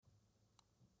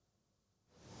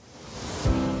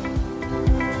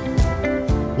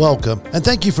Welcome, and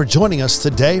thank you for joining us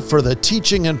today for the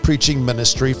teaching and preaching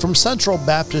ministry from Central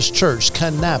Baptist Church,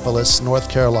 Kannapolis,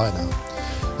 North Carolina.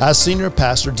 As Senior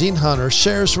Pastor Dean Hunter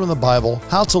shares from the Bible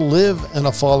how to live in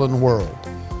a fallen world.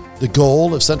 The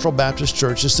goal of Central Baptist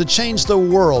Church is to change the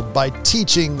world by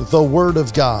teaching the Word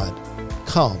of God.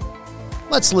 Come,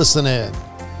 let's listen in.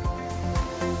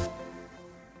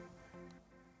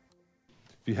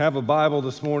 If you have a Bible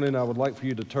this morning, I would like for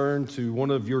you to turn to one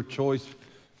of your choice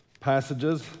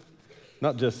passages,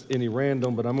 not just any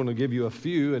random, but I'm going to give you a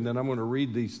few, and then I'm going to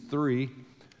read these three.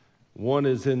 One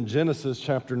is in Genesis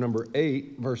chapter number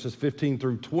 8, verses 15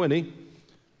 through 20.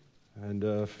 And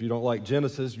if you don't like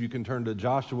Genesis, you can turn to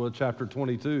Joshua chapter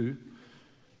 22.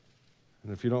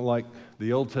 And if you don't like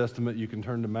the Old Testament, you can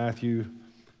turn to Matthew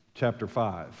chapter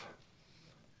 5.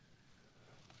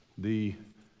 The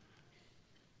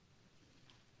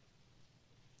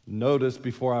notice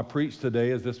before I preach today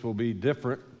is this will be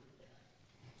different,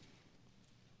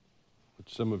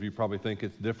 which some of you probably think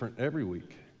it's different every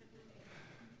week.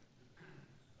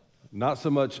 Not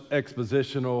so much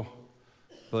expositional,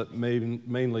 but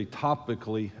mainly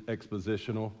topically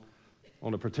expositional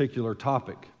on a particular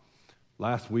topic.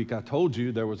 Last week I told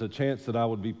you there was a chance that I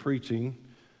would be preaching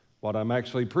what I'm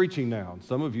actually preaching now. And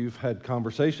some of you have had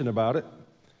conversation about it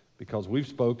because we've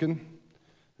spoken.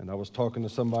 And I was talking to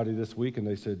somebody this week and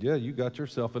they said, yeah, you got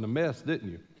yourself in a mess, didn't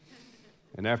you?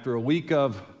 And after a week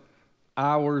of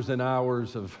hours and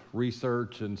hours of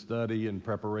research and study and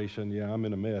preparation, yeah, I'm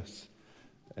in a mess.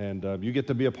 And you get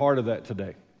to be a part of that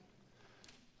today.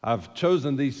 I've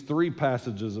chosen these three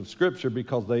passages of Scripture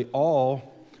because they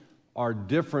all are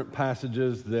different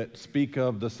passages that speak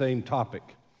of the same topic,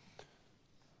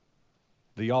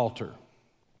 the altar.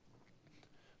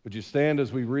 Would you stand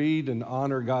as we read and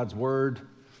honor God's Word?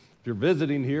 If you're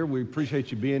visiting here, we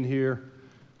appreciate you being here.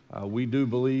 We do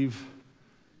believe,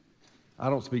 I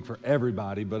don't speak for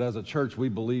everybody, but as a church, we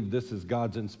believe this is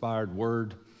God's inspired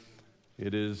Word.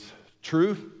 It is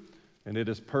true, and it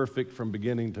is perfect from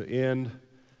beginning to end,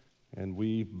 and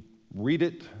we read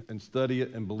it and study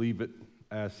it and believe it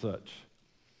as such.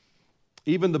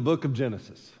 Even the book of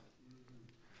Genesis,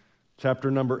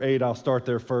 chapter number 8, I'll start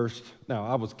there first. Now,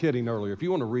 I was kidding earlier. If you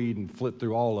want to read and flip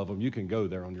through all of them, you can go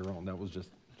there on your own. That was just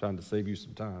trying to save you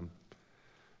some time.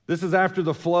 This is after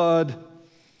the flood,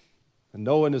 and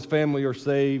Noah and his family are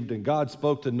saved, and God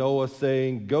spoke to Noah,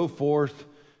 saying, go forth,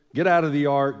 get out of the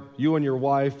ark, you and your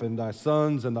wife, and thy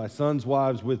sons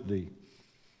wives with thee.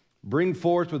 Bring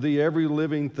forth with thee every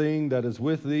living thing that is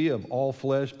with thee of all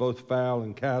flesh, both fowl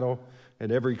and cattle,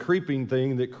 and every creeping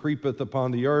thing that creepeth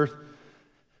upon the earth,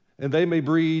 and they may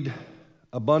breed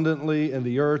abundantly in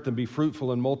the earth, and be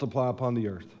fruitful and multiply upon the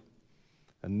earth.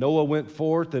 And Noah went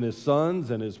forth, and his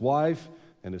sons, and his wife,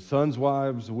 and his sons'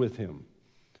 wives with him.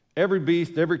 Every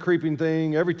beast, every creeping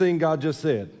thing, everything God just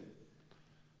said.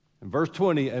 In verse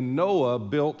 20, and Noah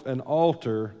built an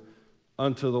altar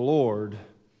unto the Lord,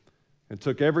 and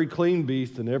took every clean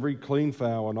beast and every clean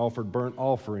fowl, and offered burnt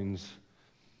offerings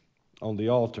on the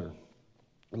altar.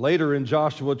 Later in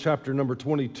Joshua chapter number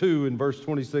 22, in verse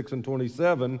 26 and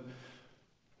 27,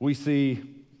 we see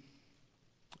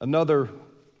another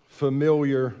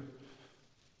familiar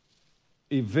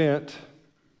event.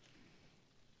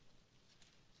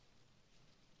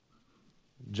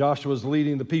 Joshua's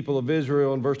leading the people of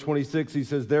Israel. In verse 26, he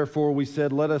says, therefore we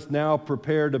said, let us now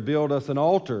prepare to build us an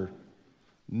altar,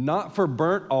 not for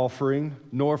burnt offering,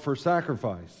 nor for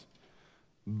sacrifice,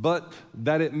 but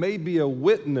that it may be a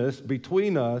witness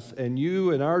between us and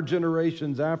you and our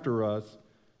generations after us,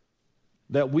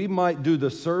 that we might do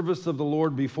the service of the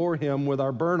Lord before him with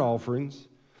our burnt offerings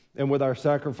and with our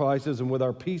sacrifices and with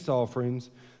our peace offerings,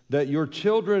 that your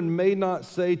children may not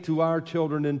say to our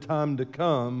children in time to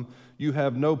come, you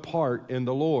have no part in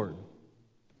the Lord.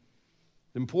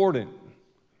 Important.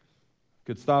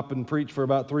 Could stop and preach for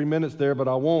about 3 minutes there, but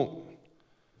I won't.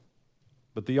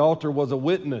 But the altar was a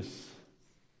witness.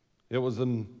 It was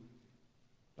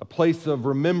a place of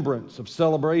remembrance, of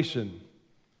celebration,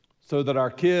 so that our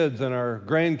kids and our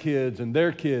grandkids and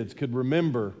their kids could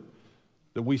remember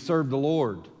that we served the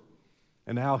Lord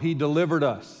and how he delivered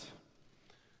us.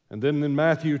 And then in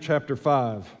Matthew chapter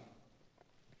 5,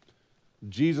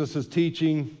 Jesus is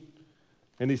teaching,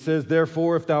 and he says,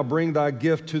 therefore, if thou bring thy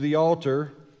gift to the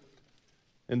altar,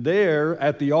 and there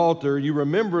at the altar you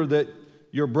remember that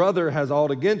your brother has aught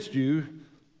against you,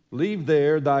 leave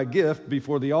there thy gift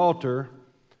before the altar,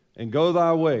 and go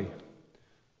thy way.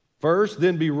 First,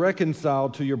 then be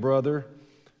reconciled to your brother,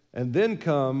 and then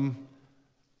come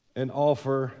and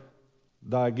offer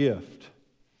thy gift.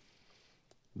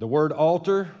 The word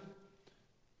altar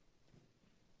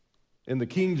in the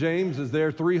King James is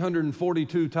there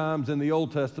 342 times in the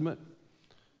Old Testament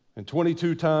and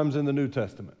 22 times in the New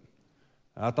Testament.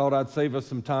 I thought I'd save us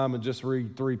some time and just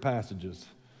read 3 passages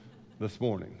this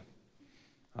morning.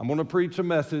 I'm going to preach a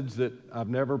message that I've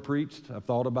never preached. I've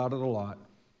thought about it a lot.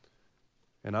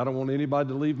 And I don't want anybody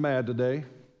to leave mad today,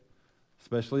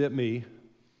 especially at me.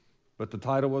 But the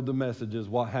title of the message is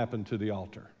What Happened to the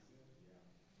Altar?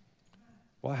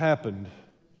 What happened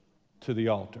to the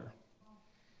altar?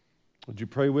 Would you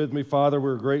pray with me? Father,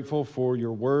 we're grateful for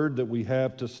your word that we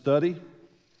have to study,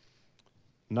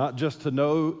 not just to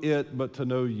know it, but to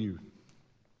know you.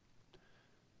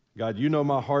 God, you know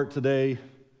my heart today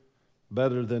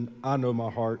better than I know my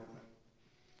heart.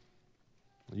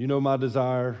 You know my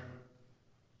desire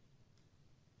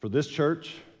for this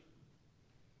church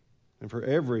and for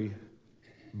every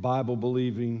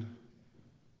Bible-believing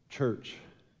church.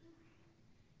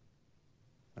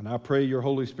 And I pray your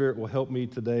Holy Spirit will help me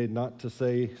today not to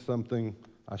say something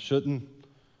I shouldn't,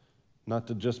 not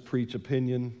to just preach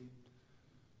opinion,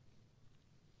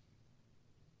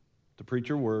 to preach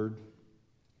your word,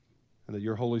 and that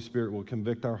your Holy Spirit will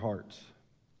convict our hearts,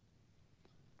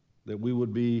 that we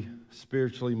would be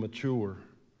spiritually mature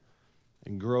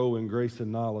and grow in grace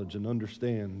and knowledge and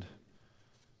understand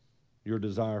your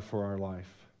desire for our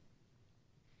life.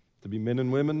 To be men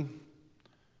and women,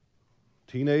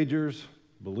 teenagers,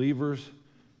 believers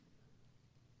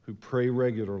who pray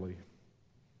regularly,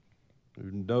 who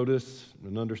notice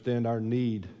and understand our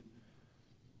need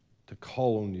to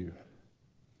call on you.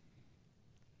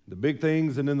 The big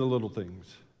things and in the little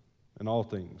things, and all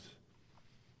things.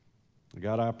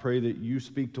 God, I pray that you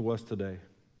speak to us today.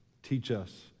 Teach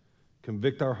us.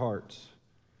 Convict our hearts.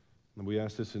 And we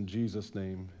ask this in Jesus'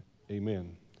 name.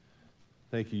 Amen.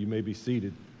 Thank you. You may be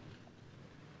seated.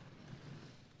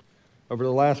 Over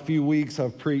the last few weeks,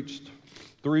 I've preached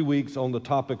 3 weeks on the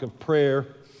topic of prayer.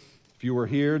 If you were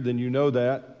here, then you know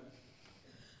that.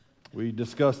 We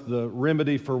discussed the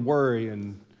remedy for worry,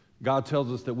 and God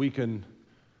tells us that we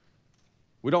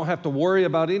don't have to worry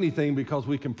about anything because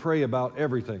we can pray about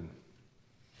everything.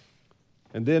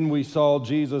 And then we saw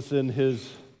Jesus in his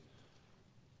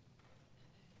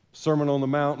Sermon on the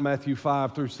Mount, Matthew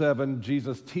 5 through 7.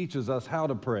 Jesus teaches us how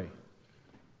to pray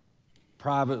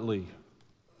privately,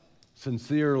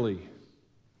 sincerely,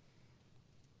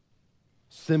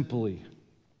 simply.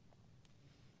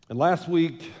 And last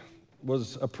week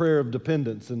was a prayer of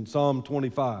dependence in Psalm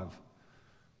 25,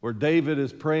 where David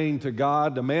is praying to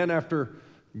God, a man after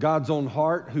God's own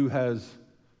heart who's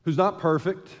not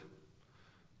perfect,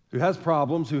 who has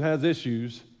problems, who has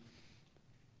issues,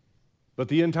 but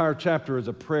the entire chapter is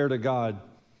a prayer to God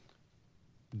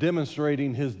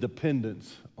demonstrating his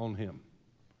dependence on him.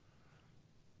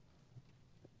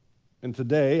 And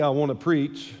today I want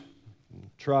to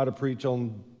try to preach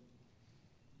on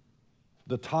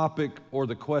the topic or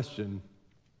the question,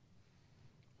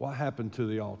 what happened to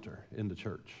the altar in the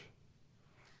church?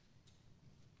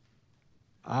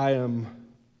 I am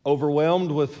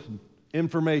overwhelmed with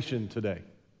information today.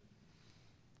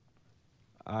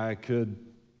 I could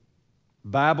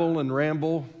babble and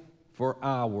ramble for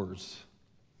hours,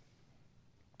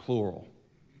 plural.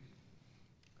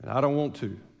 And I don't want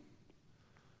to.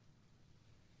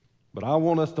 But I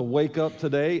want us to wake up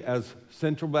today as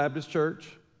Central Baptist Church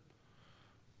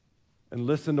and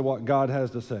listen to what God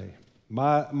has to say.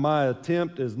 My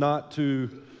attempt is not to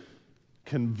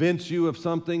convince you of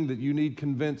something that you need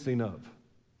convincing of.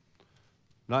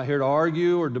 I'm not here to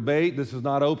argue or debate. This is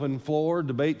not open floor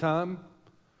debate time.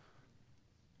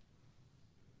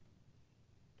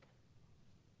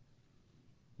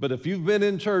 But if you've been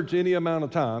in church any amount of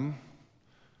time,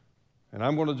 and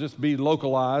I'm going to just be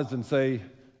localized and say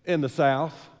in the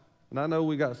South, and I know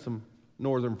we got some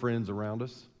northern friends around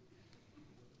us,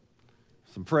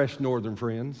 some fresh northern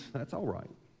friends, that's all right.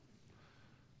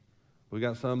 We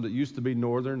got some that used to be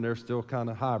northern, they're still kind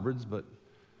of hybrids, but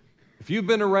if you've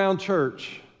been around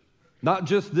church, not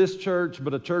just this church,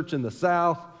 but a church in the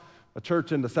South, a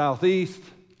church in the Southeast,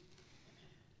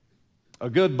 a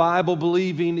good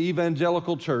Bible-believing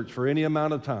evangelical church for any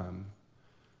amount of time,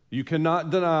 you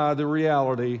cannot deny the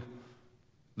reality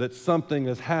that something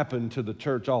has happened to the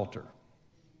church altar.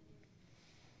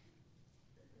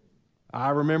 I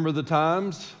remember the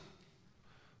times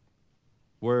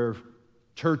where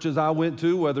churches I went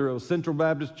to, whether it was Central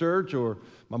Baptist Church or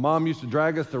my mom used to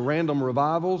drag us to random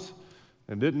revivals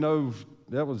and didn't know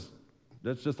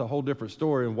that's just a whole different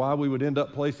story, and why we would end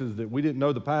up places that we didn't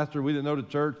know the pastor, we didn't know the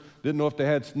church, didn't know if they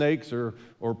had snakes or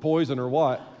poison or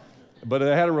what. But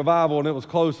they had a revival and it was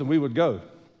close and we would go.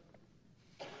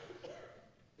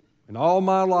 And all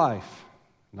my life,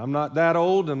 and I'm not that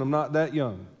old and I'm not that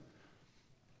young,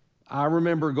 I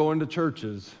remember going to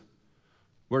churches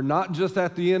where not just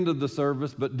at the end of the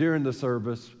service, but during the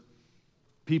service,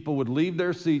 people would leave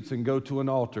their seats and go to an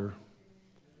altar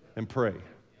and pray.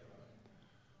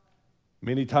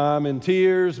 Many time in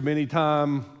tears, many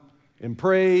time in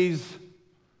praise.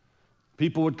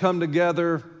 People would come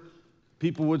together.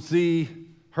 People would see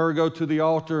her go to the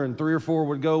altar and 3 or 4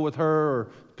 would go with her,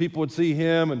 or people would see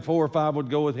him and 4 or 5 would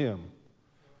go with him.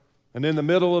 And in the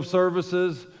middle of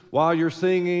services, while you're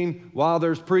singing, while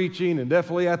there's preaching, and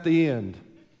definitely at the end,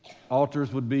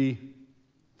 altars would be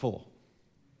full.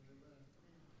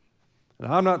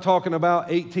 And I'm not talking about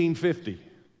 1850.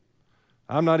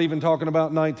 I'm not even talking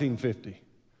about 1950.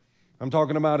 I'm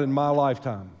talking about in my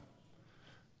lifetime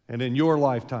and in your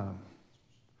lifetime.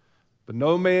 But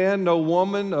no man, no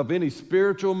woman of any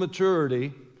spiritual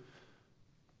maturity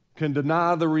can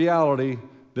deny the reality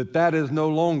that that is no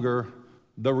longer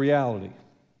the reality.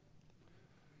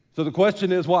 So the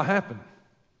question is, what happened?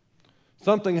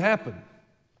 Something happened.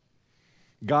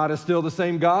 God is still the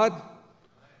same God.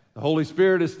 The Holy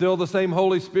Spirit is still the same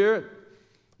Holy Spirit.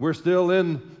 We're still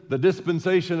in the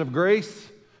dispensation of grace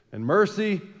and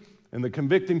mercy, and the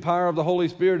convicting power of the Holy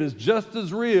Spirit is just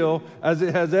as real as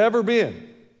it has ever been.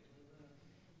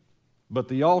 But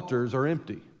the altars are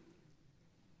empty.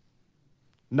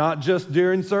 Not just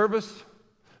during service,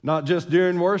 not just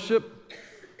during worship,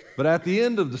 but at the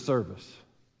end of the service.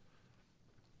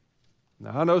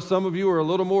 Now, I know some of you are a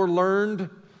little more learned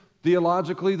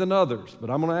theologically than others, but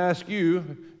I'm going to ask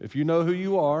you, if you know who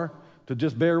you are, to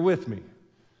just bear with me.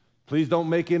 Please don't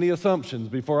make any assumptions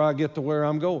before I get to where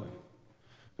I'm going,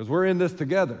 because we're in this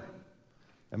together.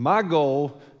 And my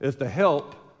goal is to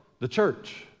help the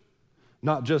church,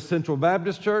 not just Central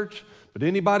Baptist Church, but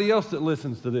anybody else that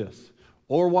listens to this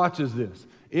or watches this.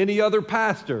 Any other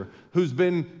pastor who's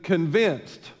been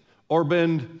convinced or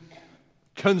been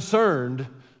concerned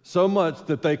so much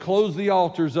that they close the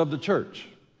altars of the church,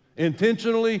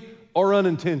 intentionally or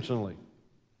unintentionally.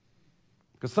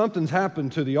 Because something's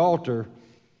happened to the altar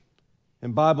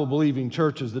in Bible-believing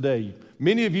churches today.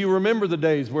 Many of you remember the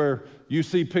days where you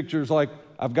see pictures like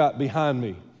I've got behind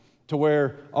me, to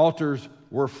where altars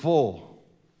were full.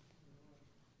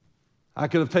 I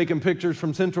could have taken pictures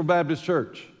from Central Baptist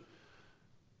Church.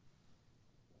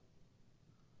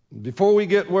 Before we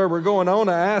get where we're going, I want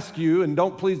to ask you, and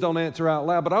please don't answer out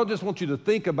loud, but I just want you to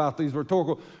think about these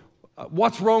rhetorical.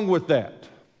 What's wrong with that?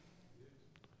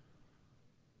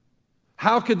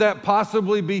 How could that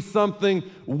possibly be something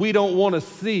we don't want to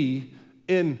see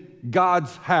in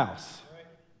God's house?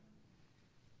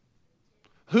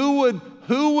 Who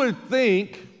would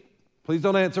think, please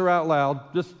don't answer out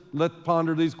loud, just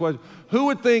ponder these questions. Who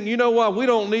would think, you know what, we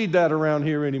don't need that around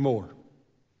here anymore?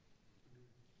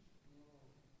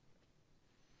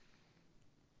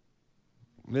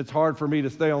 It's hard for me to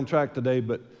stay on track today,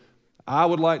 but I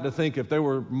would like to think if there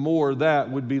were more of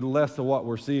that, would be less of what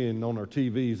we're seeing on our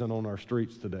TVs and on our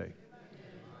streets today.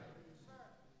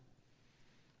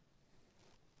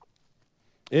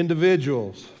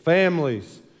 Individuals,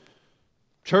 families,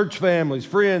 church families,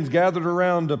 friends gathered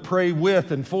around to pray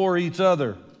with and for each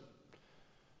other.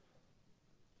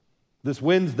 This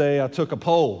Wednesday, I took a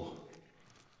poll.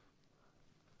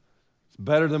 It's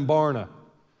better than Barna.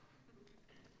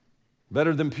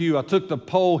 Better than Pew. I took the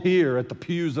poll here at the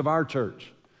pews of our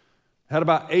church. Had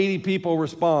about 80 people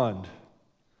respond.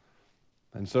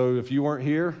 And so if you weren't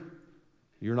here,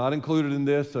 you're not included in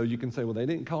this, so you can say, well, they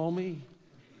didn't call me.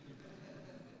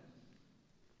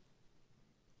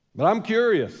 But I'm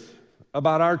curious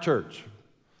about our church.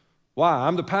 Why?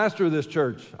 I'm the pastor of this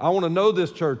church. I want to know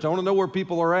this church. I want to know where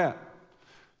people are at.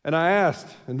 And I asked,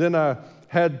 and then I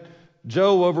had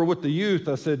Joe over with the youth.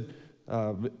 I said,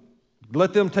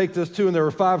 let them take this too, and there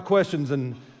were 5 questions,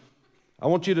 and I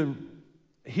want you to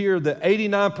hear that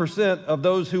 89% of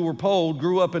those who were polled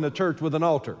grew up in a church with an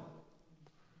altar.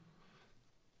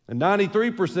 And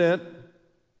 93%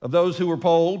 of those who were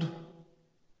polled,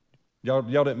 y'all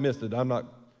didn't miss it,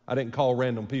 I didn't call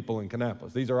random people in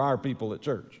Kannapolis. These are our people at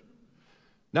church.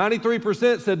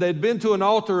 93% said they'd been to an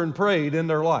altar and prayed in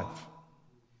their life.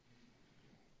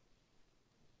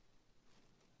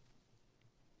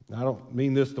 I don't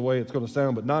mean this the way it's going to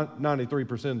sound, but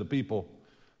 93% of the people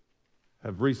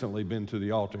have recently been to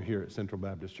the altar here at Central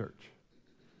Baptist Church.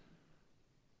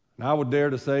 And I would dare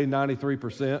to say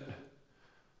 93%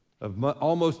 of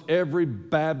almost every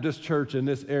Baptist church in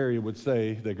this area would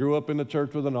say they grew up in a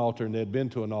church with an altar and they'd been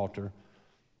to an altar.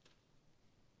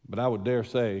 But I would dare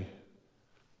say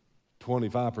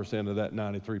 25% of that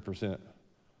 93%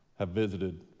 have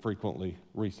visited frequently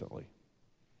recently.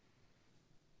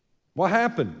 What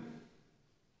happened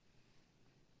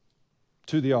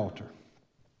to the altar?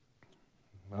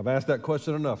 I've asked that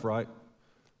question enough, right?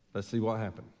 Let's see what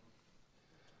happened.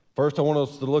 First, I want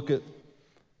us to look at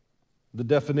the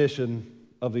definition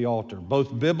of the altar,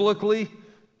 both biblically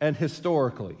and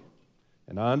historically.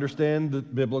 And I understand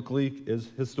that biblically is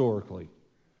historically.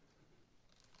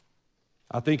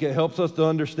 I think it helps us to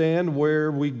understand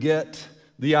where we get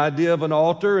the idea of an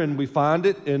altar, and we find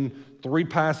it in 3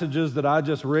 passages that I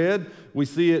just read. We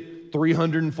see it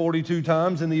 342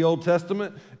 times in the Old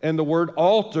Testament, and the word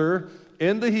altar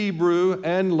in the Hebrew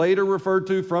and later referred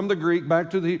to from the Greek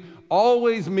back to the Hebrew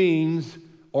always means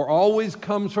or always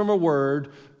comes from a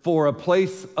word for a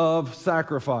place of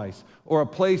sacrifice or a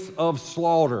place of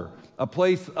slaughter, a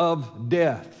place of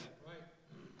death.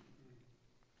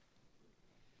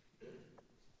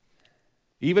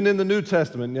 Even in the New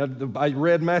Testament, I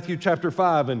read Matthew chapter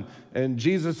 5, and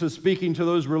Jesus is speaking to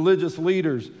those religious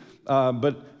leaders,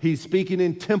 but he's speaking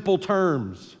in temple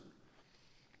terms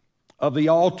of the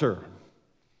altar.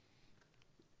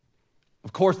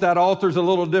 Of course, that altar is a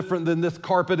little different than this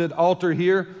carpeted altar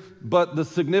here, but the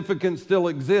significance still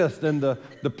exists, and the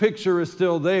picture is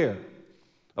still there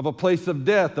of a place of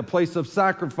death, a place of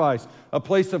sacrifice, a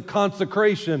place of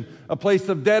consecration, a place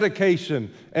of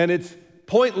dedication. And it's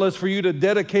pointless for you to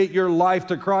dedicate your life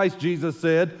to Christ, Jesus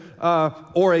said,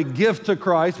 or a gift to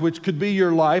Christ, which could be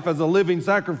your life as a living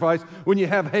sacrifice, when you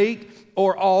have hate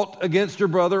or aught against your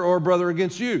brother or a brother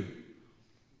against you.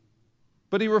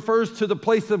 But he refers to the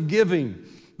place of giving,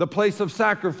 the place of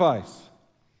sacrifice.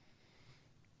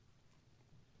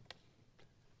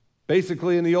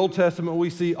 Basically, in the Old Testament, we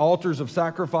see altars of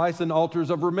sacrifice and altars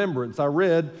of remembrance. I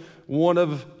read one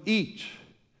of each.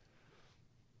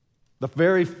 The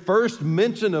very first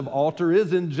mention of altar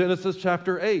is in Genesis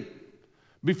chapter 8,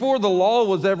 before the law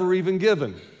was ever even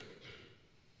given,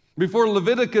 before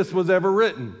Leviticus was ever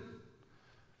written.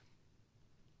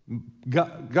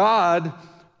 God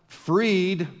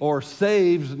freed or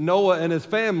saved Noah and his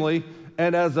family,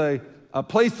 and as a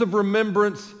place of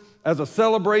remembrance, as a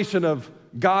celebration of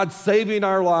God saving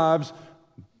our lives,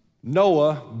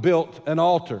 Noah built an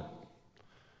altar,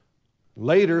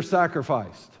 later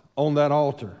sacrificed on that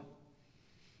altar.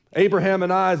 Abraham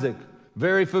and Isaac,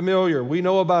 very familiar. We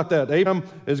know about that. Abraham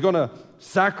is going to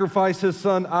sacrifice his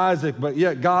son Isaac, but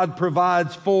yet God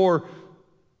provides for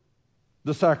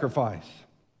the sacrifice.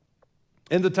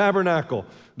 In the tabernacle,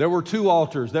 there were 2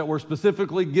 altars that were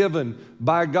specifically given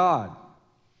by God.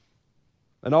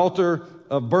 An altar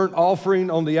of burnt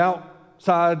offering on the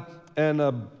outside, and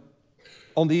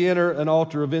on the inner, an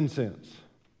altar of incense.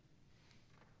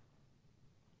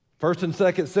 1 and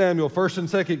 2 Samuel, 1 and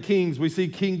 2 Kings, we see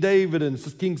King David and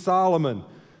King Solomon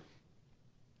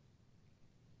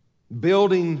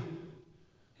building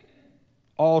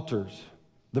altars.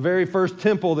 The very first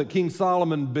temple that King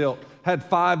Solomon built had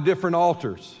 5 different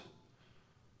altars.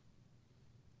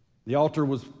 The altar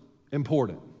was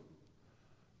important.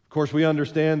 Of course, we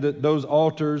understand that those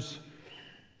altars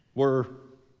were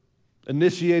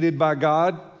initiated by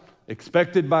God,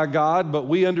 expected by God, but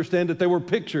we understand that they were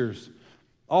pictures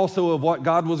also of what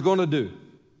God was going to do.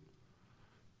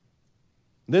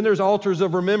 Then there's altars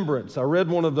of remembrance. I read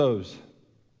one of those.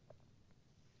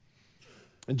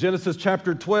 In Genesis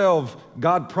chapter 12,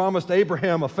 God promised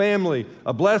Abraham a family,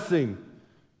 a blessing.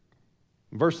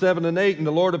 Verse 7 and 8, and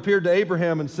the Lord appeared to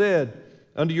Abraham and said,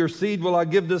 unto your seed will I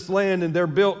give this land, and there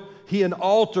built he an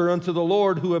altar unto the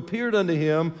Lord who appeared unto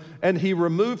him, and he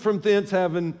removed from thence,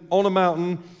 having on a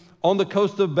mountain on the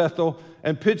coast of Bethel,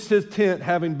 and pitched his tent,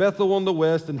 having Bethel on the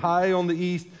west and Hai on the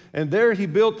east, and there he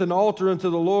built an altar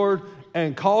unto the Lord,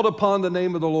 and called upon the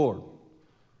name of the Lord.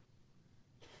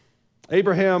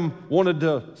 Abraham wanted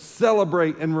to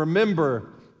celebrate and remember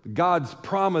God's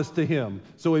promise to him,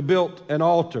 so he built an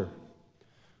altar.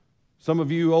 Some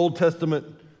of you Old Testament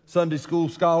Sunday school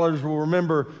scholars will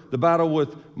remember the battle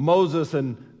with Moses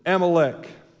and Amalek.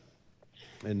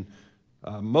 And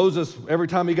Moses, every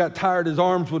time he got tired, his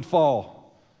arms would fall.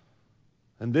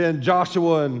 And then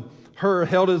Joshua and Hur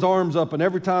held his arms up, and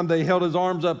every time they held his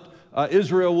arms up,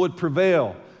 Israel would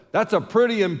prevail. That's a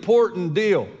pretty important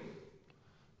deal.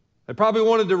 They probably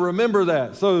wanted to remember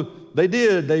that, so they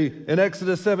did. In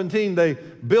Exodus 17, they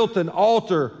built an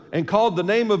altar and called the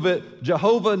name of it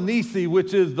Jehovah Nissi,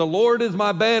 which is the Lord is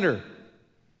my banner.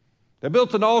 They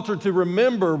built an altar to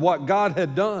remember what God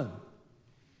had done.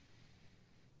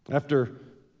 After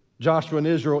Joshua and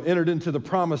Israel entered into the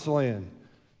promised land,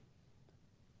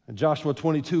 in Joshua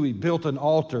 22, he built an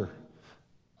altar.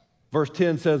 Verse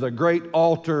 10 says, a great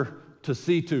altar to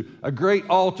see to, a great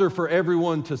altar for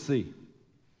everyone to see.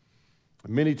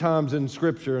 Many times in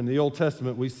Scripture, in the Old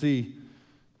Testament, we see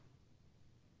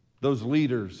those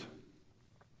leaders,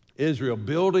 Israel,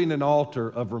 building an altar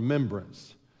of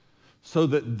remembrance so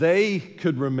that they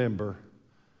could remember.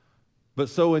 But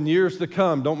so in years to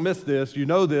come, don't miss this, you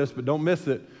know this, but don't miss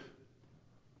it,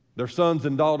 their sons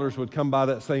and daughters would come by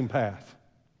that same path.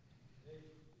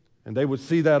 And they would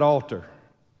see that altar.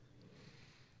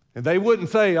 And they wouldn't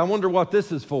say, I wonder what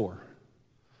this is for.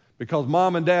 Because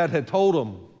mom and dad had told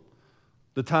them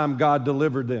the time God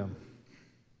delivered them.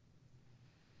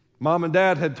 Mom and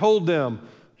dad had told them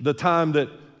the time that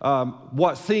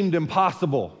what seemed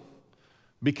impossible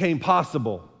became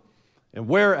possible, and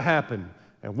where it happened,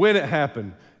 and when it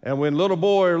happened. And when little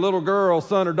boy or little girl,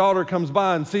 son or daughter comes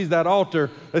by and sees that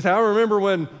altar, they say, I remember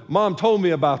when mom told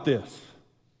me about this.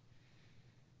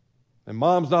 And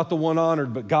mom's not the one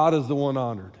honored, but God is the one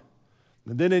honored.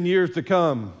 And then in years to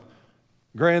come,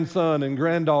 grandson and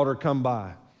granddaughter come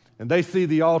by, and they see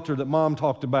the altar that mom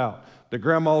talked about, that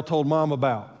grandma told mom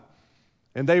about.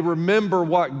 And they remember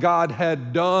what God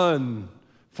had done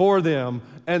for them,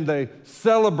 and they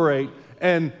celebrate.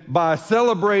 And by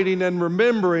celebrating and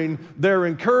remembering, they're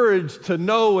encouraged to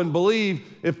know and believe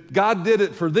if God did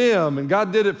it for them and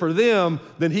God did it for them,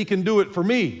 then He can do it for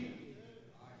me.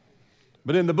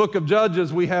 But in the book of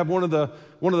Judges, we have one of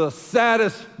the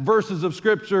saddest verses of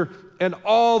Scripture in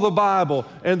all the Bible.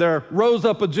 And there rose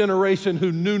up a generation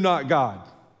who knew not God.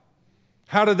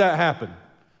 How did that happen?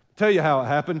 I'll tell you how it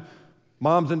happened.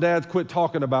 Moms and dads quit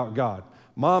talking about God.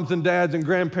 Moms and dads and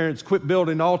grandparents quit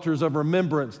building altars of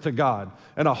remembrance to God.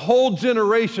 And a whole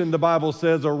generation, the Bible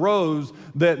says, arose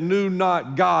that knew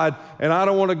not God. And I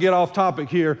don't want to get off topic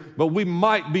here, but we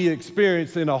might be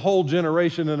experiencing a whole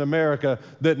generation in America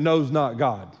that knows not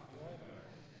God.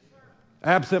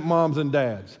 Absent moms and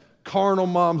dads, carnal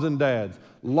moms and dads,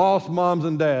 lost moms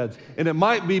and dads. And it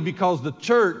might be because the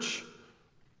church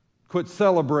quit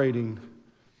celebrating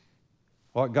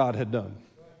what God had done.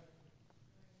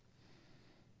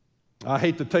 I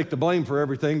hate to take the blame for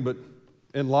everything, but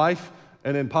in life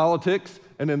and in politics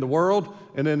and in the world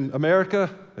and in America,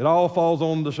 it all falls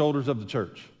on the shoulders of the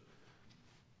church.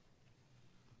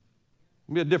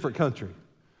 It'd be a different country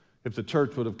if the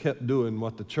church would have kept doing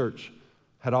what the church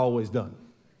had always done.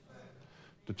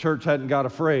 The church hadn't got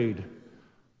afraid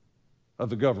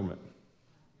of the government.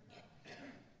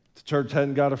 The church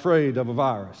hadn't got afraid of a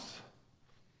virus.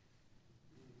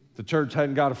 The church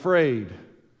hadn't got afraid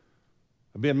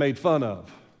of being made fun of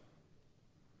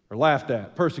or laughed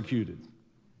at, persecuted.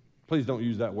 Please don't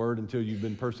use that word until you've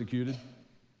been persecuted.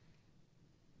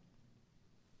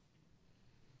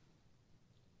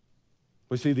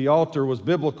 We see the altar was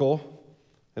biblical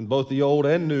in both the Old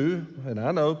and New, and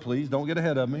I know, please don't get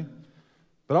ahead of me,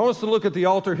 but I want us to look at the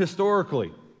altar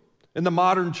historically in the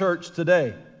modern church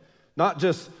today, not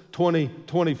just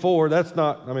 2024.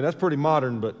 That's pretty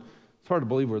modern, but it's hard to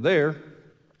believe we're there.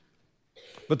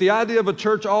 But the idea of a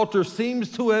church altar seems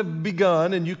to have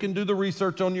begun, and you can do the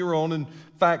research on your own and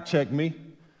fact check me,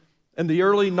 in the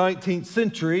early 19th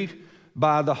century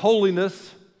by the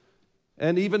Holiness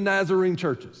and even Nazarene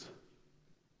churches.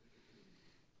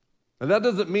 Now, that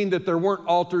doesn't mean that there weren't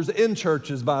altars in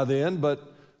churches by then, but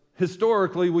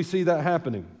historically we see that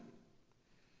happening.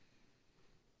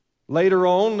 Later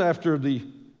on, after the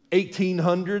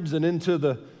 1800s and into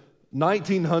the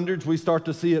 1900s, we start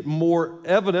to see it more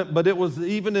evident, but it was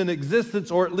even in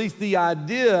existence, or at least the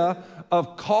idea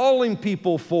of calling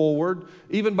people forward,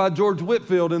 even by George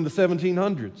Whitefield in the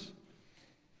 1700s.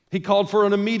 He called for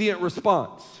an immediate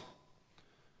response.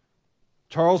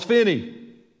 Charles Finney,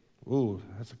 ooh,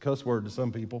 that's a cuss word to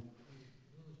some people.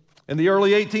 In the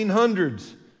early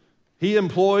 1800s, he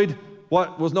employed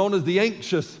what was known as the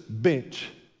anxious bench.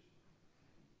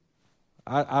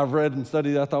 I've read and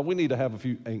studied, I thought we need to have a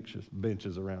few anxious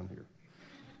benches around here.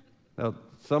 Now,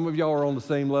 some of y'all are on the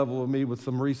same level with me with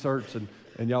some research,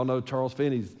 and y'all know Charles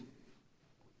Finney's,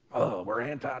 we're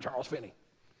anti-Charles Finney.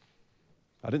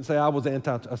 I didn't say I was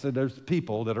I said there's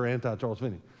people that are anti-Charles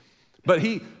Finney. But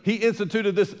he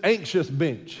instituted this anxious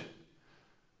bench,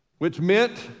 which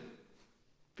meant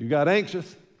if you got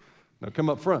anxious, now come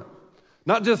up front.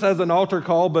 Not just as an altar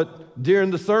call, but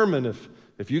during the sermon,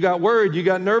 if you got worried, you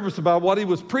got nervous about what he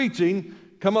was preaching,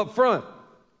 come up front.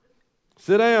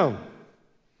 Sit down.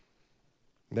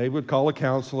 They would call a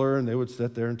counselor and they would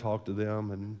sit there and talk to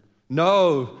them. And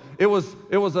no, it was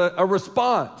a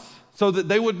response so that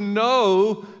they would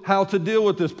know how to deal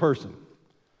with this person.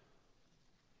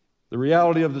 The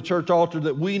reality of the church altar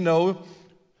that we know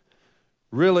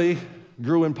really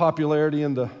grew in popularity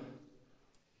in the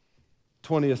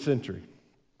 20th century.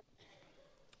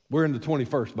 We're in the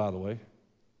 21st, by the way.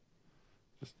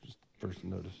 Just first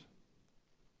notice.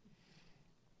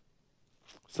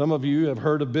 Some of you have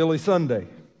heard of Billy Sunday,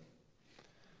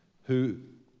 who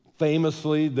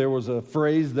famously, there was a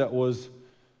phrase that was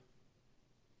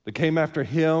that came after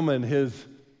him and his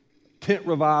tent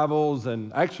revivals.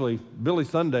 And actually, Billy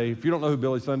Sunday, if you don't know who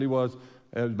Billy Sunday was,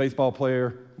 a baseball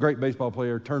player, great baseball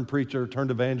player, turned preacher,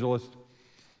 turned evangelist.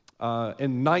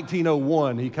 In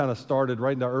 1901, he kind of started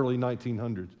right in the early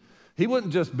 1900s. He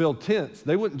wouldn't just build tents.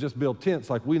 They wouldn't just build tents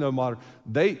like we know modern.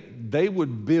 They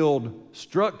would build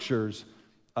structures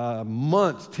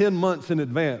months, 10 months in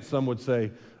advance, some would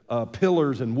say,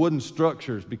 pillars and wooden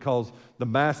structures because the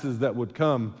masses that would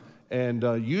come. And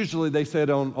usually they said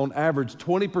on average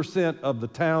 20% of the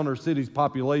town or city's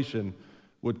population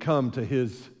would come to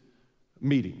his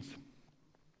meetings.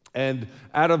 And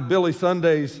out of Billy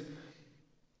Sunday's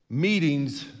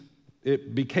meetings,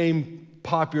 it became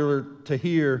popular to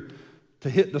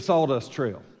hit the sawdust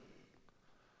trail.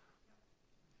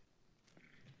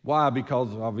 Why? Because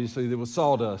obviously there was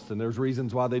sawdust, and there's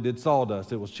reasons why they did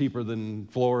sawdust. It was cheaper than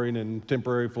flooring and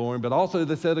temporary flooring, but also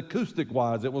they said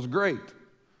acoustic-wise it was great.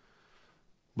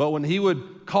 But when he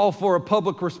would call for a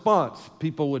public response,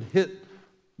 people would hit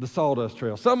the sawdust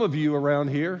trail. Some of you around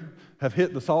here have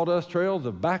hit the sawdust trails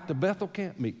of Back to Bethel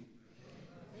camp meet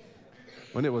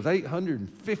when it was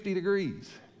 850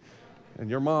 degrees and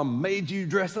your mom made you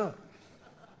dress up.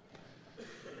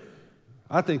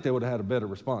 I think they would have had a better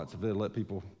response if they'd let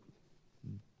people.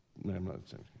 No, I'm not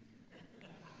saying.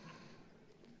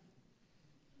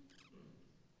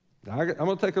 I'm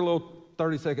going to take a little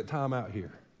 30-second time out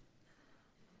here.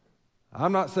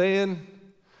 I'm not saying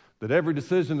that every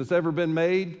decision that's ever been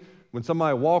made when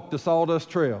somebody walked the sawdust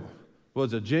trail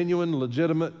was a genuine,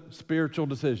 legitimate, spiritual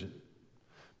decision.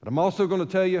 But I'm also going to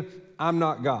tell you, I'm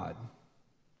not God.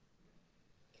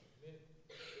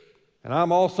 And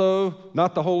I'm also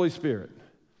not the Holy Spirit.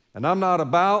 And I'm not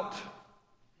about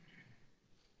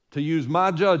to use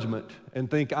my judgment and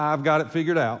think I've got it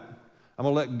figured out. I'm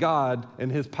going to let God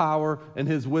and His power and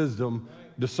His wisdom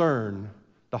discern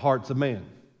the hearts of man.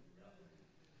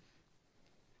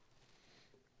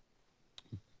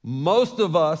 Most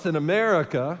of us in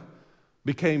America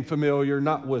became familiar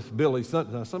not with Billy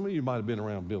Sunday. Now, some of you might have been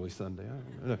around Billy Sunday.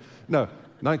 No,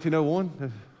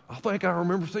 1901. I think I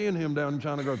remember seeing him down in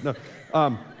China Grove.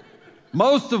 No,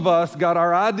 most of us got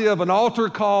our idea of an altar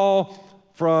call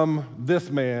from this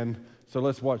man. So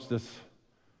let's watch this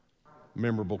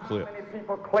memorable clip. Many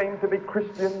people claim to be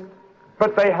Christians,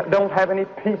 but they don't have any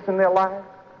peace in their life.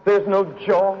 There's no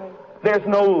joy. There's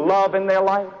no love in their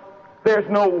life. There's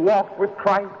no walk with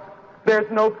Christ. There's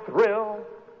no thrill.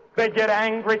 They get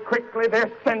angry quickly.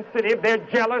 They're sensitive. They're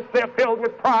jealous. They're filled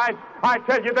with pride. I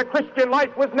tell you, the Christian life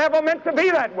was never meant to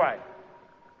be that way.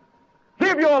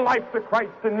 Give your life to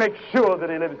Christ and make sure that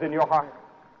He lives in your heart.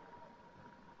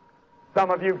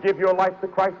 Some of you give your life to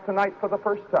Christ tonight for the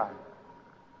first time.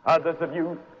 Others of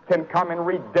you can come and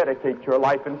rededicate your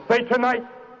life and say, tonight,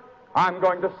 I'm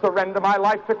going to surrender my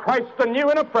life to Christ anew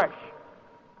and afresh.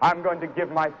 I'm going to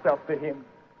give myself to Him.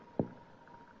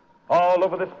 All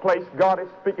over this place, God is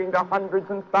speaking to hundreds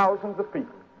and thousands of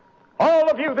people. All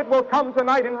of you that will come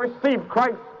tonight and receive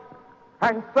Christ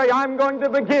and say, I'm going to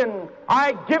begin.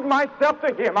 I give myself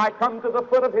to Him. I come to the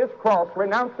foot of His cross,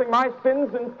 renouncing my sins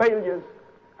and failures.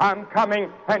 I'm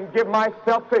coming and give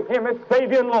myself to Him as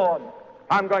Savior and Lord.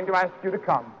 I'm going to ask you to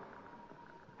come.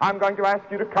 I'm going to ask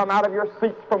you to come out of your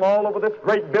seats from all over this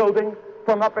great building,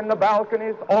 from up in the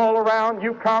balconies, all around.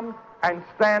 You come and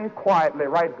stand quietly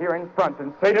right here in front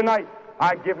and say, tonight,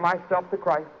 I give myself to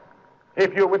Christ.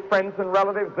 If you're with friends and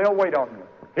relatives, they'll wait on you.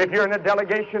 If you're in a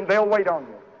delegation, they'll wait on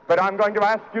you. But I'm going to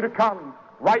ask you to come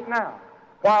right now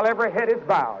while every head is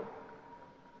bowed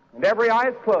and every eye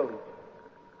is closed.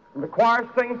 And the choir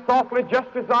sings softly,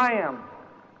 just as I am.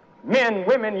 Men,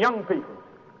 women, young people.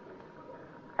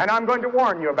 And I'm going to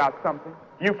warn you about something.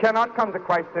 You cannot come to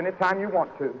Christ anytime you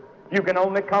want to. You can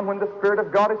only come when the Spirit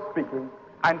of God is speaking.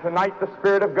 And tonight the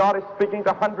Spirit of God is speaking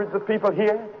to hundreds of people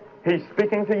here. He's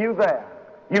speaking to you there.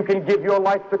 You can give your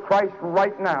life to Christ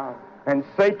right now and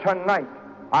say, tonight,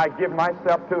 I give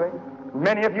myself to Him.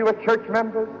 Many of you are church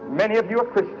members. Many of you are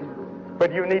Christians.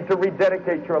 But you need to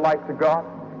rededicate your life to God.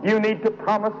 You need to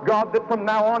promise God that from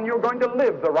now on you're going to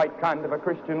live the right kind of a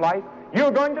Christian life.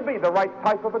 You're going to be the right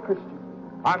type of a Christian.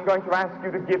 I'm going to ask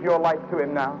you to give your life to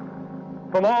Him now.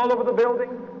 From all over the building,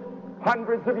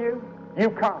 hundreds of you,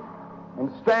 you come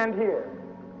and stand here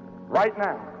right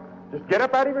now. Just get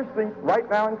up out of your seat right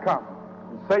now and come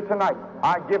and say, tonight,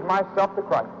 I give myself to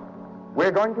Christ.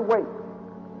 We're going to wait.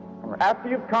 After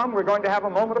you've come, we're going to have a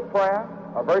moment of prayer,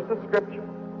 a verse of Scripture,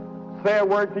 say a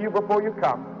word to you before you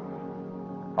come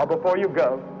or before you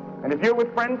go. And if you're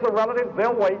with friends or relatives,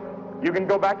 they'll wait. You can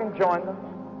go back and join them.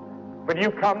 But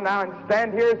you come now and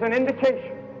stand here as an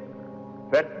indication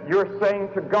that you're saying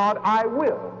to God, I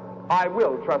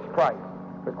will trust Christ.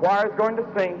 The choir's going to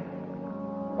sing.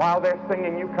 While they're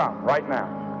singing, you come right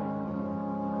now.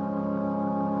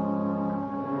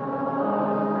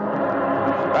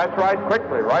 That's right,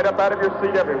 quickly, right up out of your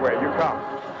seat everywhere, you come.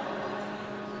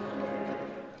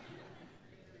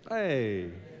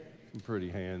 Hey, some pretty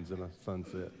hands in a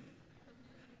sunset.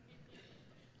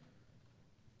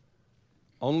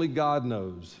 Only God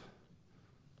knows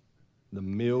the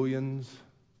millions,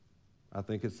 I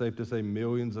think it's safe to say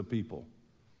millions of people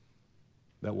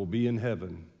that will be in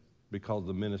heaven because of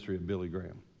the ministry of Billy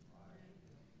Graham.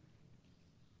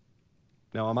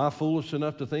 Now, am I foolish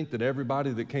enough to think that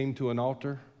everybody that came to an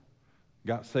altar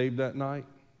got saved that night?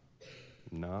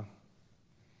 No.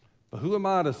 But who am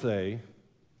I to say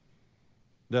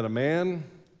that a man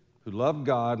who loved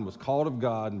God and was called of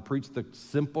God and preached the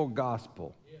simple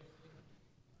gospel,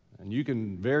 and you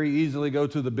can very easily go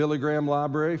to the Billy Graham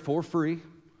Library for free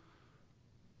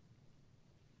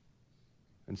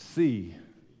and see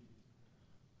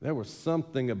there was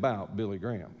something about Billy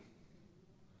Graham.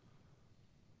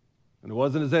 And it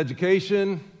wasn't his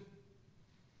education,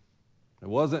 it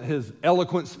wasn't his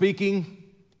eloquent speaking.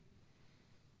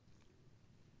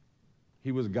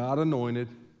 He was God anointed,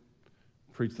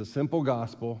 preached the simple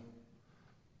gospel,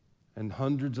 and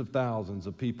hundreds of thousands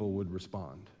of people would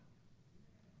respond.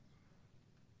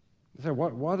 You say,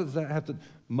 what does that have to?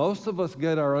 Most of us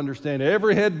get our understanding.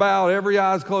 Every head bowed, every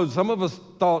eyes closed. Some of us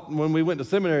thought when we went to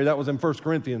seminary that was in 1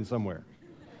 Corinthians somewhere.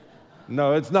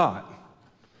 No, it's not.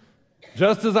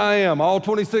 Just as I am, all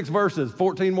 26 verses,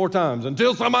 14 more times,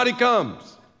 until somebody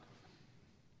comes.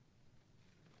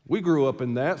 We grew up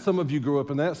in that. Some of you grew up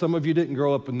in that. Some of you didn't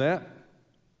grow up in that.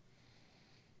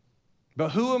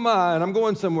 But who am I, and I'm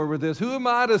going somewhere with this, who am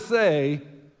I to say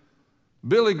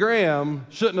Billy Graham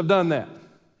shouldn't have done that?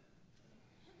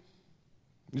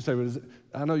 You say, well,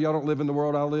 I know y'all don't live in the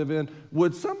world I live in.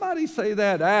 Would somebody say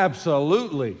that?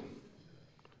 Absolutely.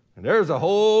 And there's a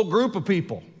whole group of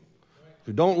people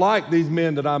who don't like these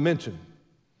men that I mentioned.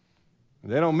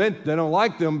 They don't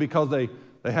like them because they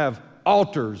have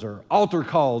altars or altar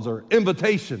calls or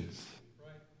invitations.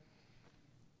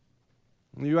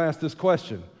 And you ask this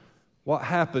question, what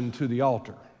happened to the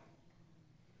altar?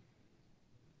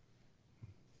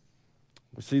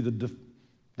 We see the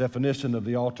definition of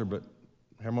the altar, but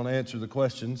I'm going to answer the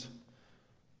questions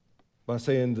by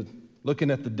saying,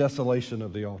 looking at the desolation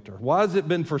of the altar. Why has it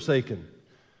been forsaken?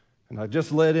 And I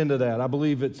just led into that. I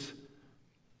believe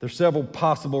there's several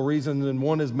possible reasons, and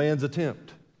one is man's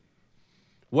attempt.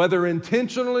 Whether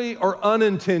intentionally or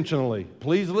unintentionally,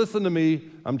 please listen to me.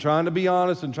 I'm trying to be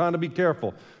honest and trying to be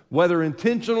careful. Whether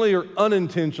intentionally or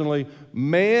unintentionally,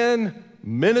 man,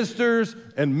 ministers,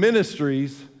 and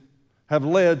ministries have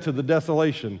led to the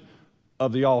desolation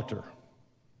of the altar.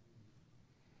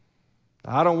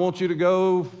 I don't want you to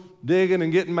go digging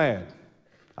and getting mad.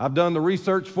 I've done the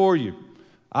research for you.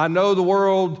 I know the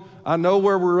world. I know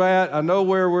where we're at. I know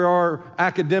where we are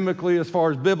academically as far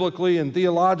as biblically and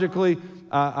theologically.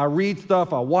 I read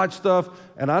stuff. I watch stuff.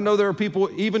 And I know there are people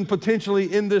even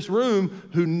potentially in this room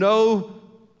who know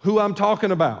who I'm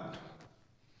talking about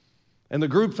and the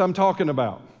groups I'm talking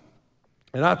about.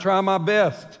 And I try my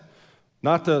best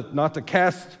not to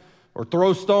cast or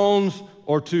throw stones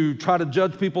or to try to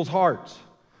judge people's hearts.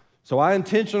 So I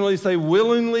intentionally say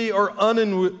willingly or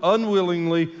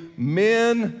unwillingly,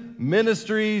 men,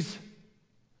 ministries,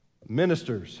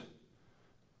 ministers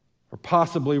are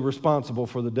possibly responsible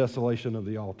for the desolation of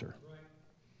the altar.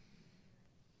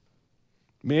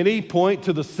 Many point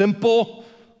to the simple,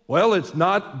 well, it's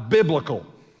not biblical.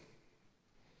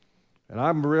 And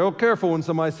I'm real careful when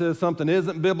somebody says something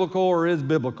isn't biblical or is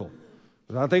biblical.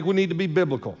 Because I think we need to be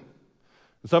biblical.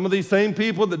 Some of these same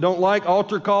people that don't like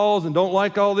altar calls and don't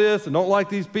like all this and don't like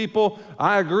these people,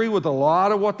 I agree with a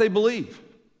lot of what they believe.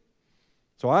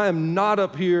 So I am not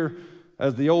up here,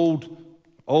 as the old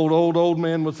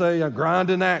man would say, I'm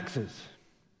grinding axes.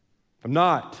 I'm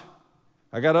not.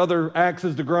 I got other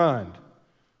axes to grind.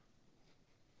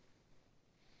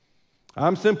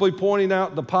 I'm simply pointing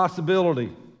out the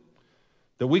possibility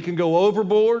that we can go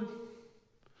overboard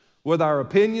with our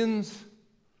opinions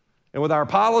and with our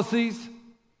policies.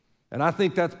 And I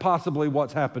think that's possibly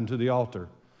what's happened to the altar.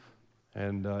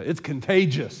 And it's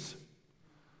contagious.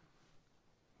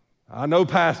 I know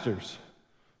pastors.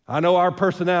 I know our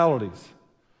personalities.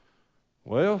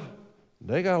 Well,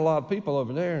 they got a lot of people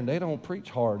over there and they don't preach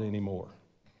hard anymore.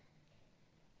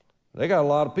 They got a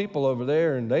lot of people over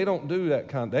there and they don't do that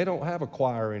they don't have a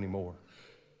choir anymore.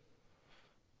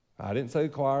 I didn't say the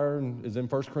choir is in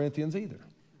 1 Corinthians either.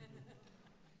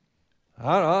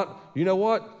 You know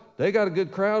what? They got a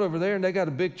good crowd over there and they got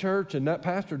a big church and that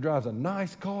pastor drives a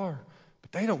nice car,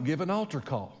 but they don't give an altar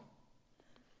call.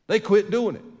 They quit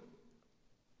doing it.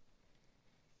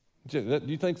 Do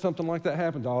you think something like that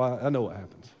happens? Oh, I know what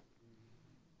happens.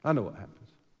 I know what happens.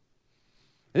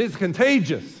 It's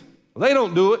contagious. They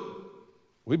don't do it.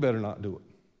 We better not do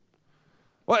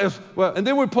it. Well, and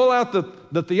then we pull out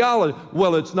the theology.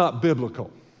 Well, it's not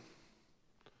biblical.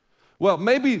 Well,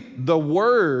 maybe the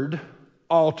word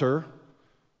altar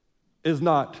is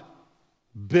not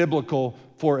biblical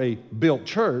for a built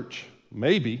church,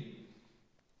 maybe,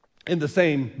 in the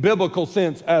same biblical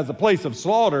sense as a place of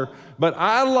slaughter, but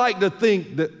I like to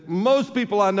think that most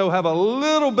people I know have a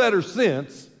little better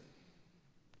sense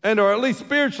and are at least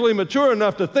spiritually mature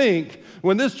enough to think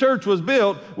when this church was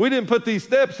built, we didn't put these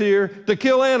steps here to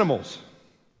kill animals.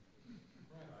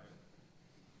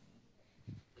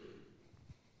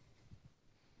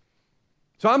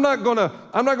 So I'm not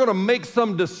gonna make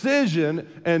some decision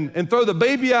and throw the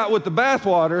baby out with the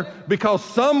bathwater because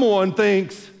someone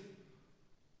thinks,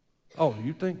 oh,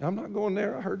 you think I'm not going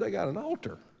there? I heard they got an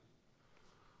altar.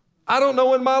 I don't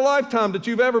know in my lifetime that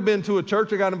you've ever been to a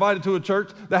church or got invited to a church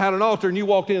that had an altar and you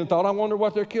walked in and thought, I wonder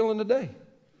what they're killing today.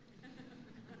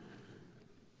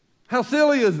 How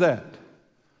silly is that?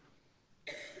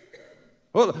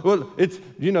 Well, it's,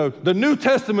 the New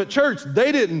Testament church,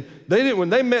 they didn't, when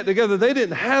they met together, they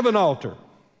didn't have an altar.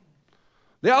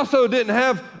 They also didn't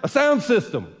have a sound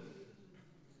system.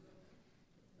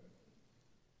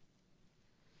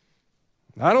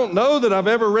 I don't know that I've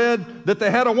ever read that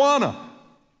they had a Awana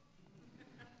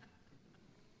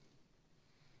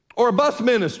or a bus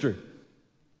ministry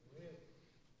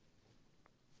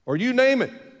or you name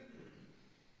it.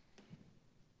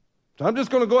 So I'm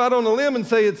just going to go out on a limb and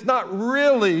say it's not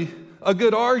really a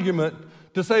good argument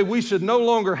to say we should no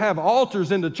longer have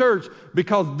altars in the church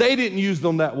because they didn't use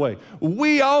them that way.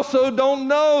 We also don't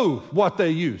know what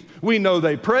they used. We know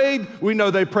they prayed. We know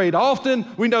they prayed often.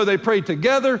 We know they prayed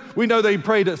together. We know they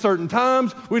prayed at certain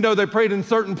times. We know they prayed in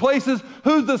certain places.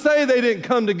 Who's to say they didn't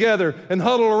come together and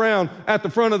huddle around at the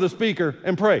front of the speaker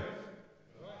and pray?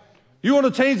 You want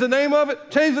to change the name of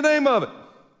it? Change the name of it.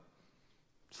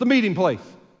 It's the meeting place.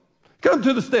 Come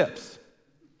to the steps.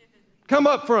 Come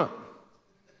up front.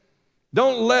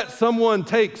 Don't let someone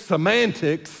take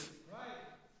semantics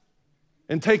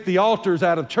and take the altars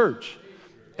out of church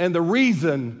and the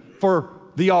reason for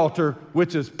the altar,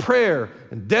 which is prayer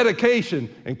and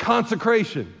dedication and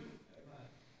consecration.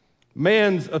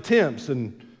 Man's attempts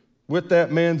and with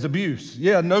that man's abuse.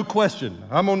 Yeah, no question.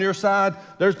 I'm on your side.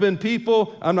 There's been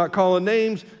people, I'm not calling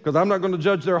names because I'm not going to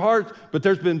judge their hearts, but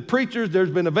there's been preachers, there's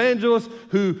been evangelists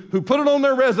who put it on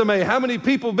their resume how many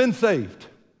people have been saved.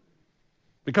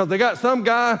 Because they got some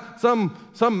guy, some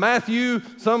Matthew,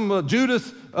 some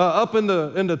Judas up in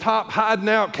the top hiding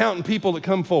out counting people that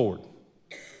come forward.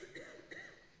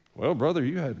 Well, brother,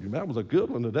 that was a good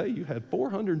one today. You had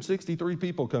 463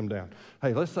 people come down.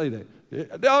 Hey, let's say that.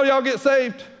 All y'all get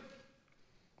saved?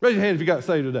 Raise your hand if you got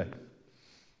saved today.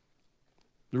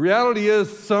 The reality is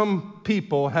some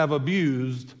people have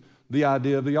abused the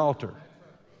idea of the altar.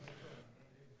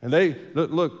 And they,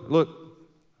 look,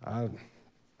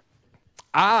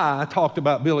 I talked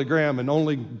about Billy Graham and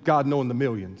only God knowing the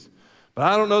millions. But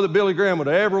I don't know that Billy Graham would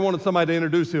have ever wanted somebody to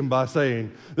introduce him by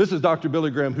saying, this is Dr.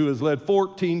 Billy Graham who has led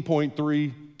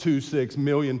 14.326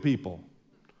 million people.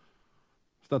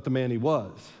 It's not the man he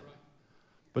was.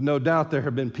 But no doubt there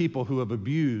have been people who have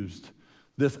abused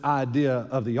this idea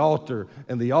of the altar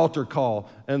and the altar call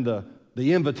and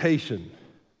the invitation.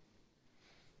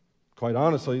 Quite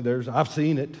honestly, I've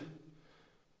seen it.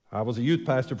 I was a youth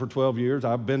pastor for 12 years.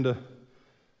 I've been to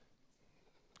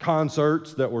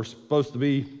concerts that were supposed to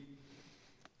be,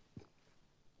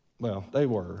 well, they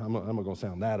were. I'm not going to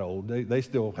sound that old. They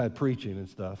still had preaching and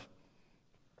stuff.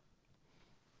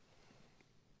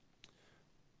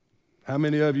 How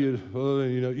many of you,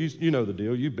 you know the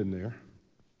deal. You've been there.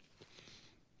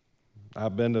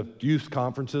 I've been to youth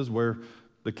conferences where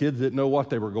the kids didn't know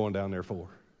what they were going down there for.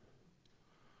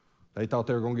 They thought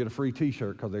they were going to get a free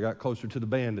T-shirt because they got closer to the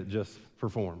band that just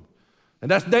performed. And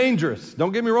that's dangerous.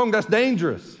 Don't get me wrong, that's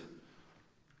dangerous.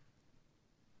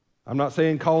 I'm not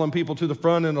saying calling people to the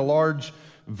front in a large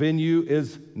venue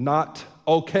is not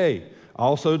okay. I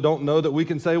also don't know that we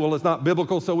can say, well, it's not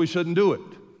biblical, so we shouldn't do it.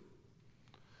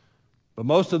 But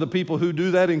most of the people who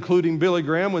do that, including Billy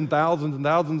Graham, when thousands and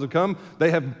thousands have come, they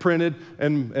have printed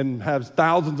and have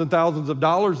thousands and thousands of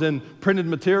dollars in printed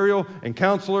material and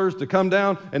counselors to come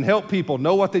down and help people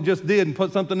know what they just did and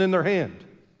put something in their hand.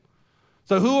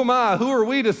 So who are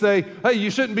we to say, hey, you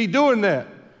shouldn't be doing that?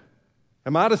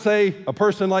 Am I to say a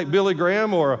person like Billy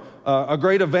Graham or a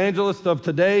great evangelist of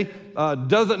today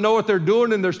doesn't know what they're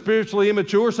doing and they're spiritually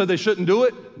immature, so they shouldn't do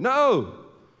it? No.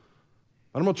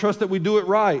 I'm going to trust that we do it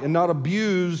right and not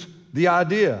abuse the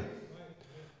idea.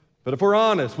 But if we're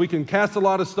honest, we can cast a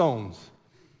lot of stones.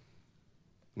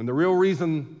 And the real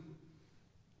reason,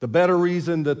 the better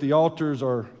reason that the altars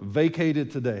are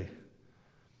vacated today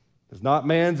is not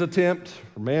man's attempt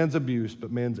or man's abuse,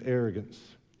 but man's arrogance.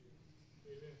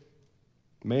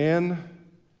 Man,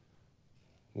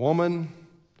 woman,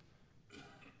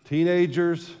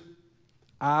 teenagers,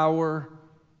 our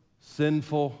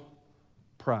sinful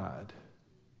pride.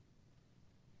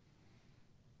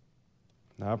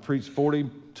 Now, I preached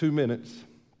 42 minutes,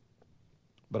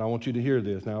 but I want you to hear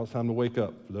this. Now it's time to wake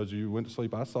up. For those of you who went to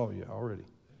sleep, I saw you already.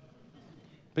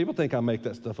 People think I make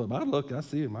that stuff up. I look, I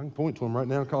see them. I can point to them right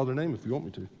now and call their name if you want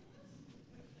me to.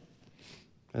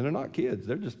 And they're not kids.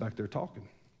 They're just back there talking.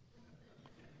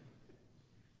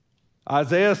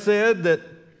 Isaiah said that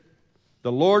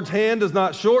the Lord's hand is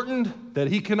not shortened, that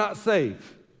he cannot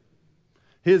save.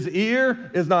 His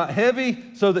ear is not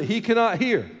heavy, so that he cannot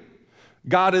hear.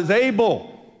 God is able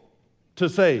to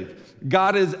save.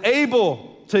 God is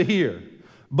able to hear.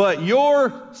 But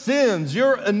your sins,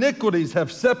 your iniquities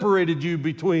have separated you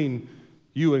between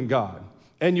you and God.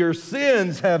 And your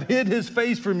sins have hid his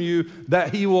face from you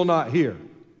that he will not hear.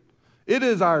 It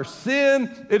is our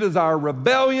sin, it is our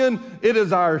rebellion, it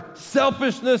is our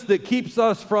selfishness that keeps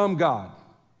us from God.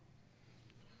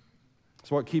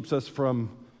 It's what keeps us from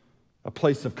a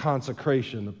place of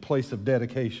consecration, a place of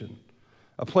dedication,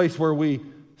 a place where we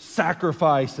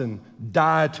sacrifice and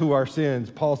die to our sins.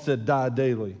 Paul said, die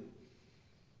daily.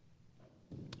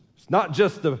 It's not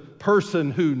just the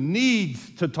person who needs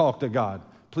to talk to God.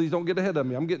 Please don't get ahead of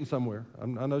me. I'm getting somewhere.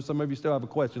 I know some of you still have a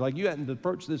question. Like, you hadn't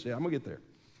approached this yet. I'm going to get there.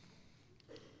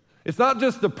 It's not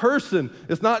just the person,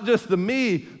 it's not just the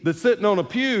me that's sitting on a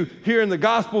pew hearing the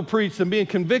gospel preached and being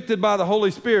convicted by the Holy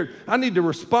Spirit. I need to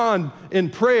respond in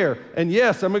prayer. And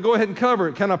yes, I'm going to go ahead and cover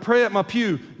it. Can I pray at my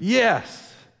pew?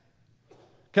 Yes.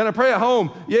 Can I pray at home?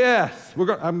 Yes.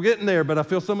 I'm getting there, but I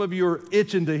feel some of you are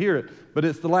itching to hear it. But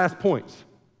it's the last points.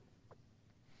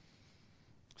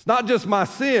 It's not just my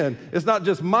sin. It's not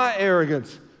just my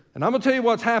arrogance. And I'm going to tell you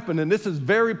what's happened, and this is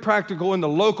very practical in the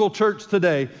local church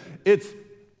today. It's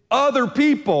other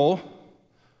people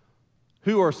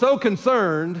who are so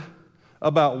concerned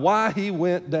about why he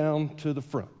went down to the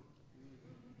front.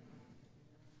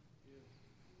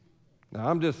 Now,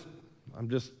 I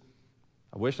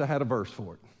wish I had a verse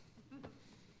for it.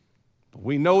 But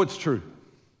we know it's true.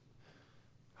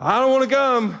 I don't want to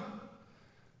come.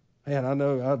 Man, I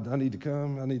know I need to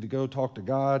come. I need to go talk to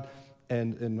God.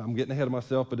 And I'm getting ahead of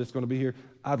myself, but it's going to be here.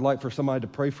 I'd like for somebody to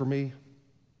pray for me.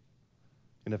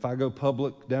 And if I go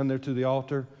public down there to the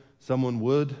altar, someone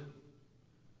would.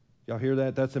 Y'all hear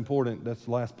that? That's important. That's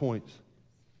the last points.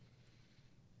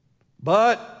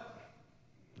 But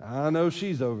I know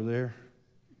she's over there.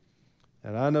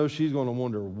 And I know she's going to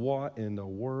wonder, what in the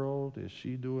world is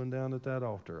she doing down at that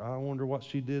altar? I wonder what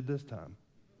she did this time.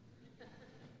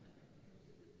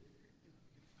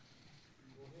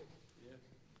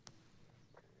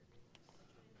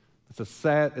 It's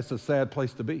a sad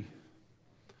place to be.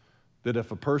 That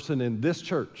if a person in this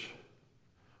church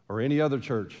or any other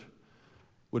church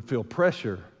would feel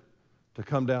pressure to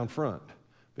come down front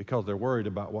because they're worried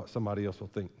about what somebody else will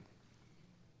think.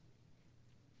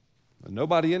 And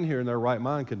nobody in here in their right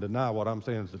mind can deny what I'm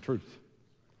saying is the truth.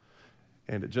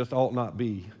 And it just ought not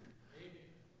be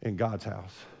in God's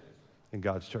house, in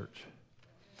God's church.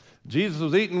 Jesus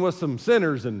was eating with some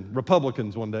sinners and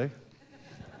Republicans one day.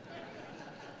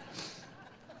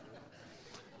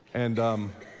 And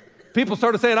people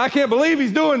started saying, I can't believe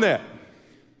he's doing that.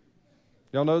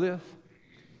 Y'all know this?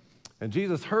 And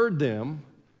Jesus heard them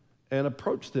and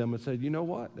approached them and said, you know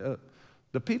what?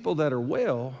 The people that are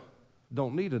well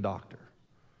don't need a doctor,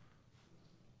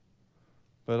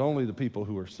 but only the people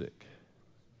who are sick.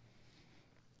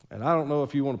 And I don't know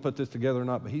if you want to put this together or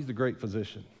not, but he's the great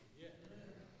physician.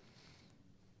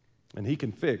 And he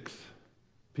can fix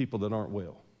people that aren't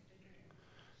well.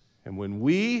 And when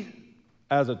we,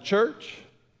 as a church,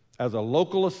 as a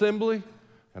local assembly,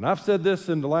 and I've said this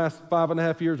in the last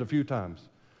 5.5 years a few times,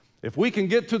 if we can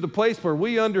get to the place where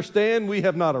we understand we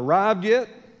have not arrived yet,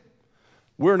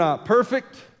 we're not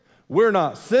perfect, we're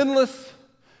not sinless,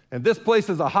 and this place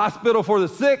is a hospital for the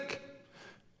sick,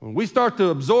 when we start to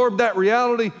absorb that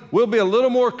reality, we'll be a little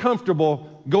more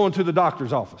comfortable going to the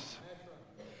doctor's office.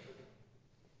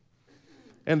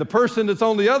 And the person that's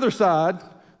on the other side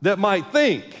that might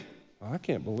think, I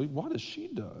can't believe, what has she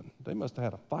done? They must have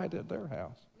had a fight at their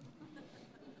house.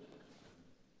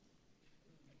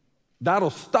 That'll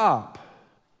stop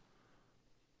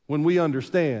when we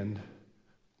understand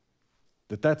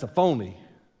that that's a phony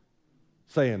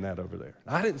saying that over there.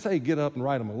 I didn't say get up and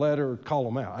write them a letter or call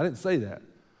them out. I didn't say that.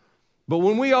 But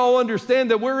when we all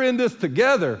understand that we're in this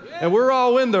together and we're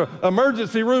all in the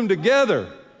emergency room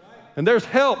together and there's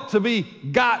help to be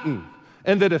gotten,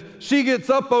 and that if she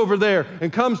gets up over there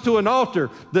and comes to an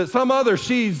altar, that some other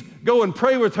she's go and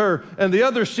pray with her, and the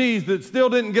other she's that still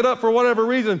didn't get up for whatever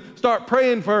reason start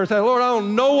praying for her and say, Lord, I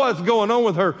don't know what's going on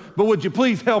with her, but would you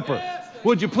please help her?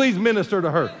 Would you please minister to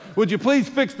her? Would you please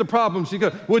fix the problem she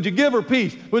got? Would you give her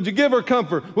peace? Would you give her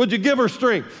comfort? Would you give her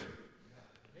strength?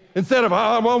 Instead of,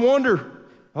 I wonder,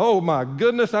 oh my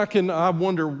goodness, I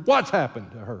wonder what's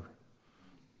happened to her.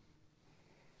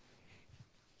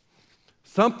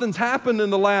 Something's happened in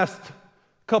the last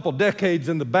couple decades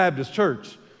in the Baptist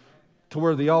church to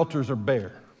where the altars are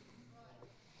bare.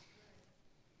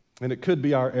 And it could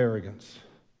be our arrogance,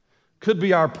 could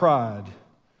be our pride,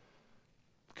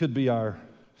 could be our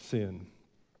sin.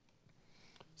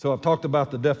 So I've talked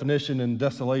about the definition in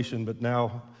Desolation, but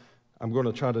now I'm going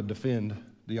to try to defend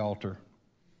the altar.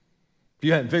 If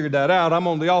you hadn't figured that out, I'm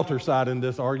on the altar side in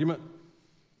this argument.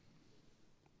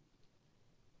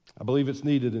 I believe it's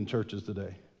needed in churches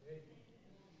today.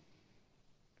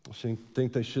 I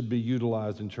think they should be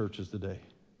utilized in churches today.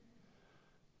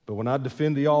 But when I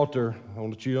defend the altar, I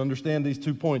want you to understand these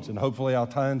 2 points, and hopefully I'll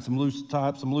tie in some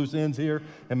loose ends here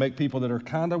and make people that are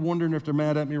kind of wondering if they're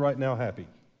mad at me right now happy.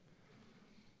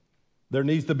 There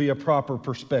needs to be a proper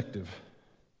perspective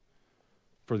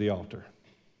for the altar.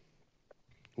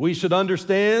 We should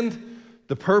understand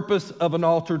the purpose of an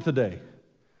altar today.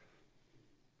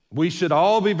 We should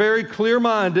all be very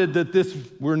clear-minded that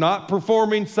we're not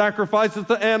performing sacrifices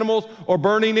to animals or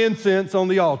burning incense on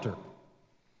the altar.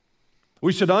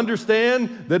 We should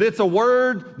understand that it's a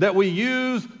word that we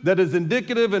use that is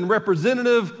indicative and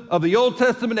representative of the Old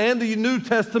Testament and the New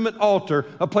Testament altar,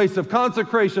 a place of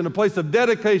consecration, a place of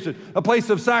dedication, a place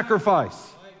of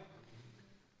sacrifice.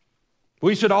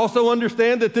 We should also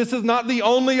understand that this is not the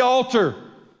only altar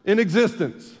in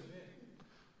existence.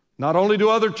 Not only do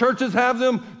other churches have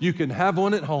them, you can have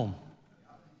one at home.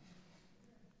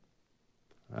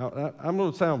 I'm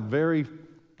going to sound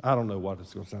I don't know what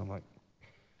it's going to sound like.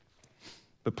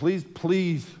 But please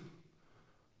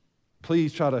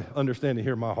try to understand and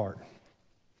hear my heart.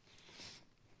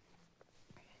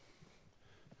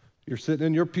 You're sitting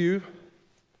in your pew.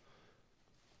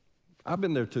 I've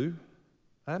been there too.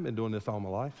 I haven't been doing this all my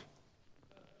life.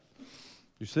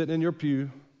 You're sitting in your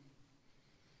pew.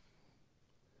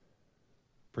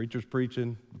 Preacher's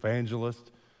preaching, evangelist,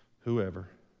 whoever.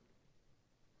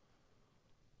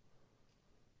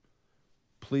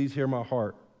 Please hear my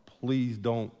heart. Please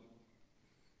don't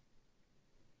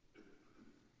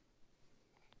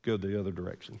go the other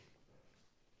direction.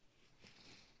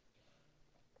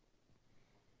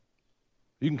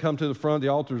 You can come to the front, the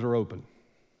altars are open.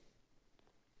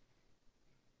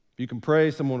 You can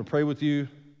pray, someone will pray with you,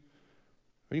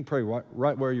 or you can pray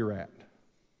right where you're at.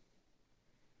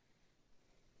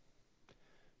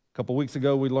 A couple weeks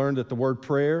ago, we learned that the word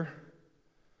prayer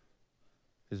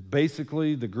is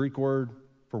basically the Greek word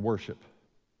for worship.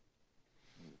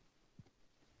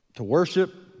 To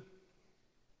worship,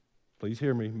 please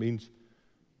hear me, means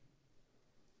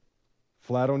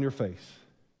flat on your face.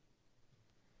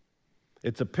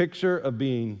 It's a picture of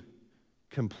being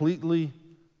completely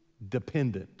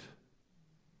dependent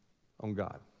on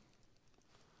God.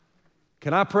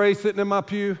 Can I pray sitting in my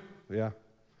pew? Yeah.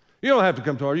 You don't have to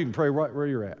come to our, you can pray right where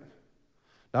you're at.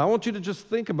 Now, I want you to just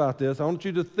think about this. I want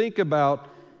you to think about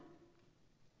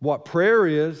what prayer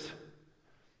is,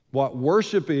 what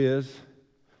worship is,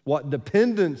 what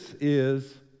dependence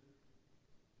is,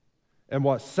 and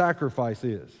what sacrifice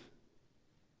is.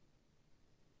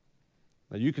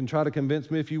 Now, you can try to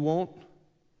convince me if you want,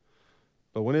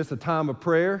 but when it's a time of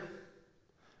prayer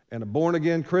and a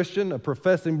born-again Christian, a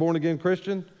professing born-again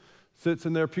Christian, sits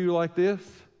in their pew like this,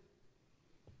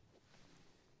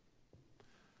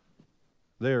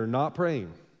 they are not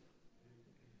praying.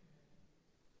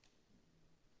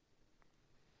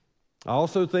 I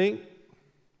also think,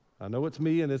 I know it's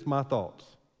me and it's my thoughts,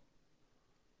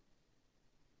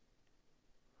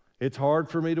 it's hard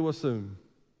for me to assume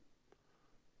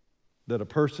that a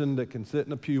person that can sit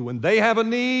in a pew when they have a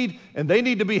need and they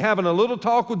need to be having a little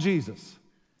talk with Jesus,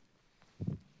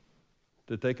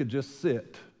 that they could just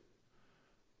sit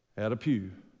at a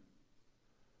pew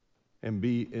and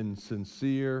be in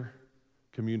sincere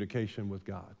communication with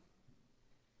God.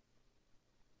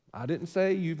 I didn't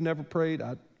say you've never prayed.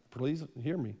 Please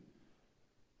hear me.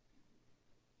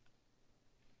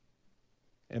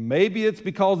 And maybe it's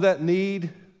because that need,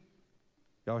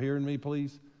 y'all hearing me,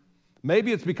 please?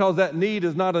 Maybe it's because that need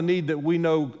is not a need that we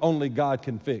know only God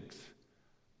can fix.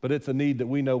 but it's a need that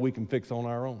we know we can fix on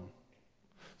our own.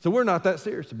 So we're not that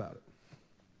serious about it.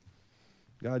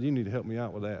 God, you need to help me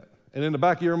out with that. And in the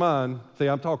back of your mind, see,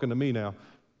 I'm talking to me now.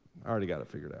 I already got it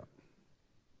figured out.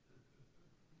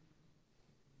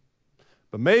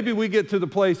 But maybe we get to the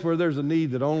place where there's a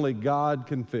need that only God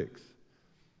can fix.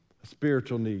 A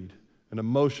spiritual need, an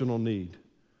emotional need.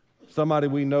 Somebody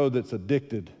we know that's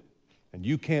addicted, and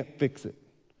you can't fix it.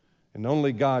 And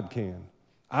only God can.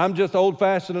 I'm just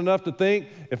old-fashioned enough to think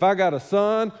if I got a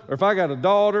son, or if I got a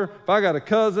daughter, if I got a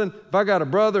cousin, if I got a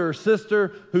brother or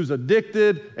sister who's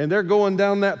addicted and they're going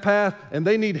down that path and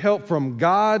they need help from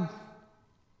God,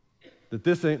 that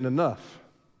this ain't enough.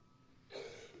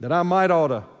 That I might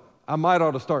ought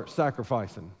to start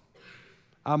sacrificing.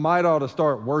 I might ought to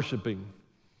start worshiping.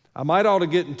 I might ought to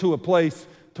get into a place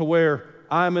to where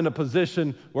I'm in a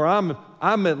position where I'm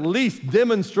at least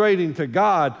demonstrating to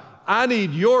God, I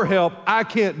need your help. I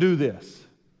can't do this.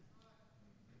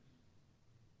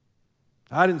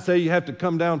 I didn't say you have to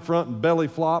come down front and belly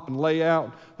flop and lay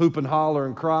out, hoop and holler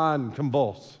and cry and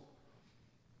convulse.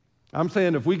 I'm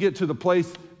saying if we get to the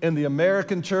place in the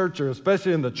American church, or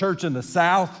especially in the church in the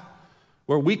South,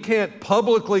 where we can't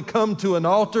publicly come to an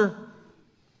altar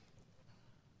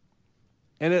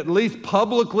and at least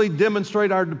publicly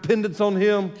demonstrate our dependence on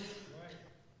Him,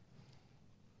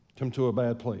 come to a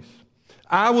bad place.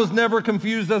 I was never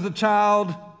confused as a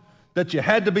child that you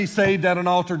had to be saved at an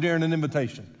altar during an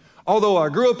invitation. Although I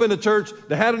grew up in a church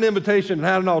that had an invitation and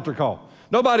had an altar call.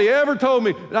 Nobody ever told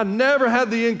me, I never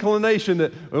had the inclination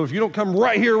that, oh, if you don't come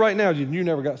right here, right now, you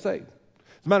never got saved.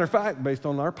 As a matter of fact, based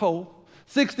on our poll,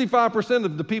 65%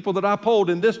 of the people that I polled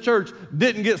in this church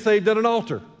didn't get saved at an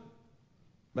altar.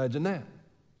 Imagine that.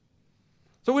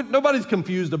 So nobody's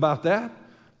confused about that.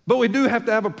 But we do have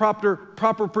to have a proper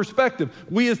perspective.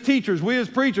 We as teachers, we as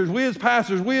preachers, we as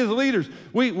pastors, we as leaders,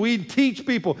 we teach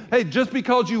people, hey, just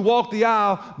because you walk the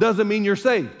aisle doesn't mean you're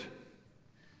saved.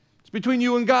 It's between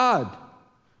you and God.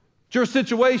 It's your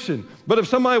situation. But if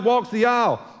somebody walks the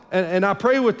aisle and I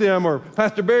pray with them, or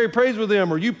Pastor Barry prays with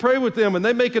them, or you pray with them and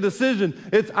they make a decision,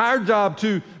 it's our job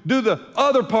to do the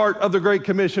other part of the Great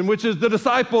Commission, which is to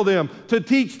disciple them, to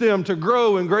teach them, to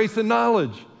grow in grace and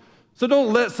knowledge. So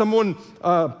don't let someone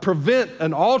prevent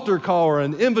an altar call or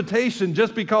an invitation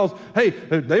just because, hey,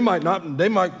 they might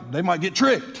get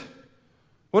tricked.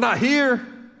 We're not here.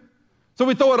 So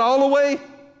we throw it all away.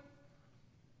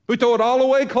 We throw it all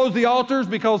away, close the altars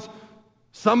because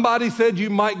somebody said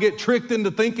you might get tricked into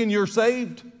thinking you're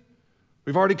saved.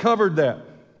 We've already covered that.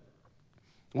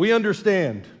 We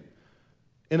understand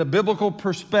in a biblical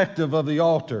perspective of the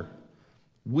altar,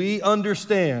 we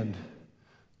understand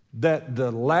that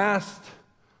the last,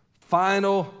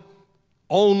 final,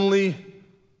 only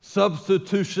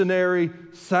substitutionary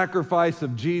sacrifice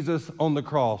of Jesus on the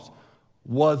cross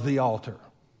was the altar.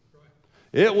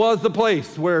 It was the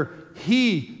place where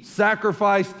He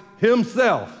sacrificed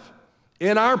Himself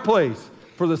in our place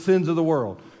for the sins of the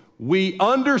world. We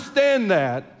understand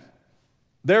that,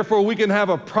 therefore we can have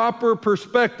a proper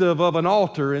perspective of an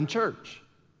altar in church.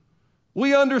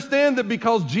 We understand that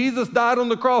because Jesus died on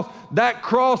the cross, that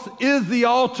cross is the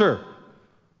altar.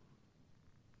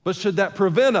 But should that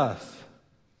prevent us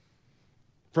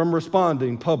from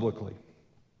responding publicly?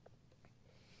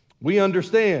 We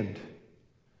understand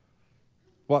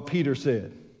what Peter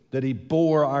said, that He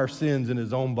bore our sins in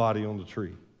His own body on the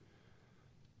tree.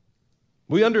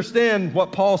 We understand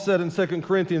what Paul said in 2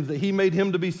 Corinthians, that He made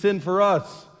Him to be sin for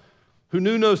us, who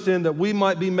knew no sin, that we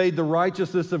might be made the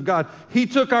righteousness of God. He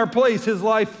took our place, His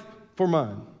life for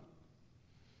mine.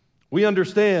 We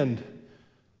understand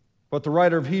what the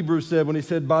writer of Hebrews said when he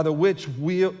said, by the which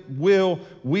we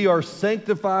are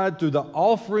sanctified through the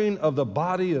offering of the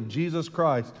body of Jesus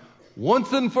Christ,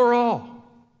 once and for all.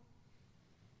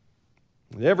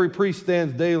 Every priest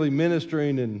stands daily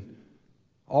ministering and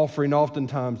offering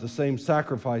oftentimes the same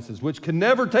sacrifices, which can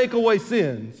never take away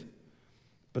sins.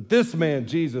 But this man,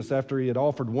 Jesus, after He had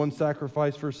offered one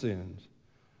sacrifice for sins,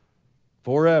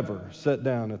 forever sat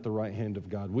down at the right hand of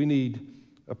God. We need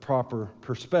a proper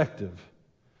perspective.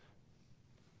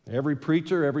 Every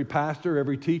preacher, every pastor,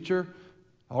 every teacher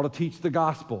ought to teach the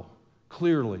gospel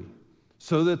clearly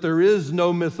so that there is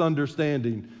no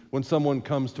misunderstanding when someone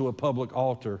comes to a public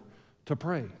altar to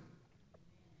pray.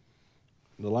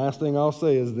 The last thing I'll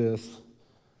say is this.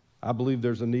 I believe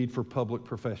there's a need for public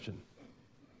profession.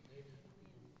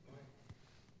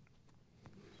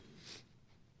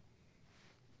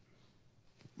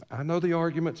 I know the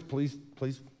arguments, please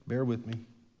bear with me.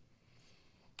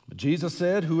 But Jesus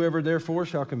said, whoever therefore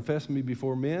shall confess me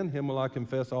before men, him will I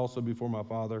confess also before my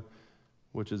Father,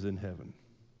 which is in heaven.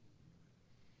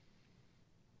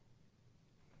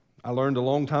 I learned a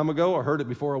long time ago. I heard it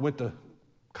before I went to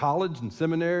college and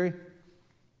seminary.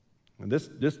 And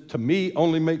this to me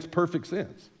only makes perfect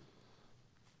sense.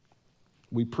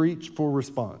 We preach for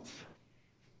response.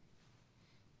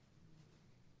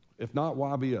 If not,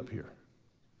 why be up here?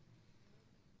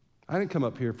 I didn't come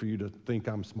up here for you to think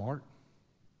I'm smart.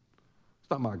 It's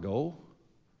not my goal.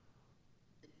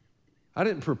 I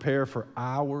didn't prepare for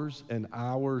hours and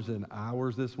hours and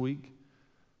hours this week.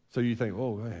 So you think,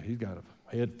 oh, man, he's got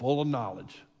a head full of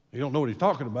knowledge. He don't know what he's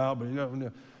talking about, but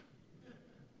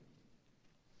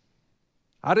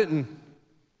I didn't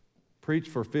preach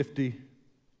for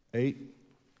 58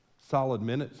 solid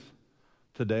minutes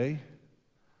today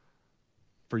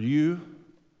for you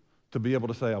to be able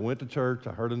to say, I went to church,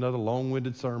 I heard another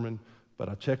long-winded sermon, but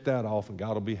I checked that off and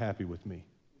God will be happy with me.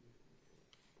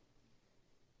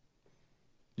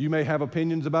 You may have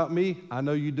opinions about me. I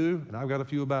know you do, and I've got a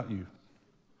few about you.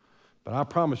 But I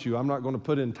promise you, I'm not going to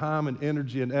put in time and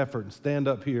energy and effort and stand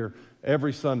up here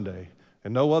every Sunday,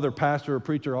 and no other pastor or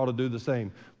preacher ought to do the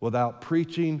same, without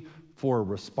preaching for a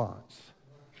response.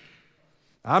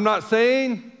 I'm not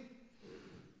saying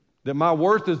that my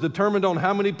worth is determined on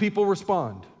how many people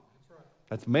respond.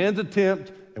 That's man's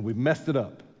attempt, and we've messed it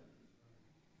up.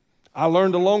 I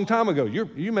learned a long time ago.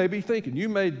 You may be thinking, you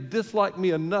may dislike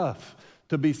me enough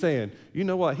to be saying, you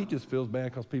know what, he just feels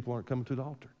bad because people aren't coming to the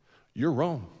altar. You're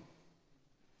wrong.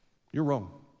 You're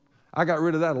wrong. I got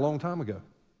rid of that a long time ago.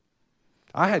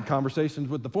 I had conversations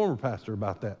with the former pastor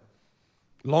about that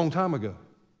a long time ago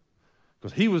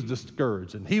because he was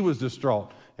discouraged and he was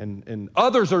distraught, and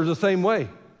others are the same way.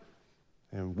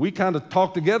 And we kind of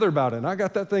talked together about it, and I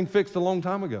got that thing fixed a long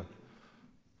time ago.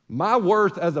 My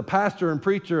worth as a pastor and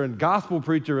preacher and gospel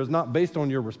preacher is not based on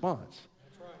your response.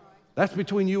 That's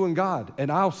between you and God, and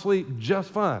I'll sleep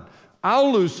just fine.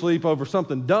 I'll lose sleep over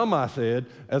something dumb I said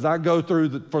as I go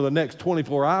through for the next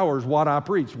 24 hours what I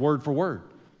preach, word for word.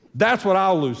 That's what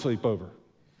I'll lose sleep over.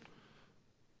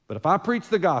 But if I preach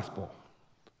the gospel,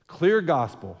 clear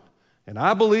gospel, and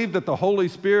I believe that the Holy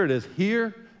Spirit is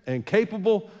here and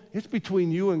capable, it's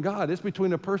between you and God. It's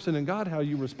between a person and God how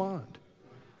you respond.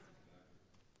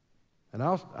 And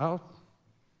I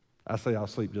say I'll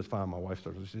sleep just fine. My wife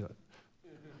starts to see that.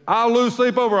 I'll lose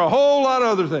sleep over a whole lot of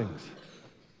other things.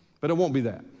 But it won't be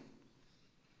that.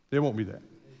 It won't be that.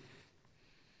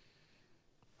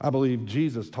 I believe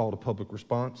Jesus taught a public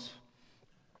response.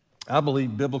 I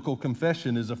believe biblical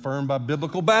confession is affirmed by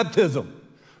biblical baptism,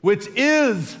 which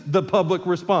is the public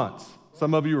response.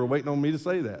 Some of you are waiting on me to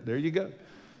say that. There you go.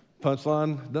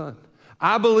 Punchline done.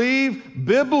 I believe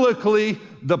biblically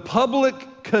the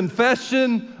public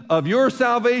confession of your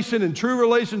salvation and true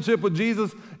relationship with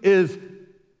Jesus is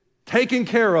taken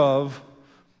care of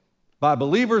by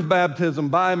believers' baptism,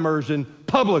 by immersion,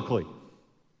 publicly.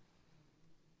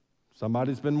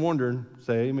 Somebody's been wondering,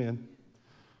 say amen.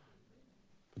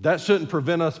 That shouldn't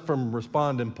prevent us from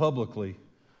responding publicly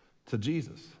to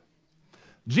Jesus.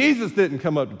 Jesus didn't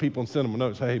come up to people and send them a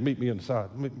note, say, hey, meet me on the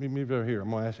side. Meet me over here. I'm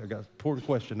going to ask you, I got an important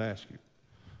question to ask you.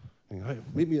 And, hey,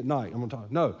 meet me at night. I'm going to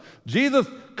talk. No. Jesus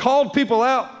called people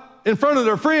out in front of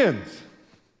their friends.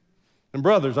 And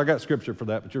brothers, I got scripture for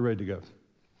that, but you're ready to go.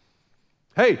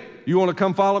 Hey, you want to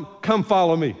come follow me? Come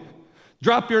follow me.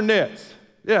 Drop your nets.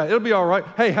 Yeah, it'll be all right.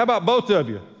 Hey, how about both of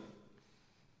you?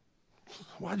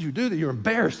 Why'd you do that? You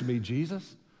embarrassed me,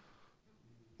 Jesus.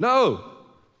 No.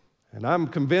 And I'm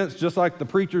convinced, just like the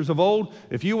preachers of old,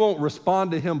 if you won't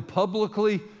respond to him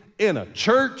publicly in a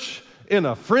church, in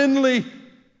a friendly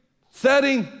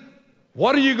setting,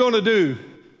 what are you going to do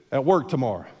at work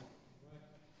tomorrow?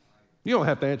 You don't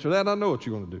have to answer that. I know what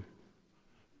you're going to do.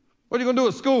 What are you going to do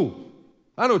at school?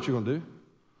 I know what you're going to do.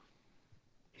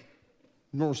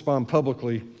 You don't respond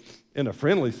publicly in a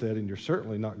friendly setting, you're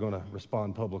certainly not going to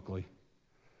respond publicly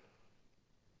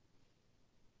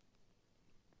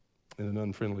in an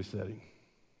unfriendly setting.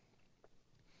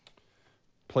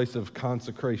 Place of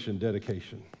consecration,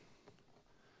 dedication.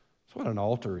 That's what an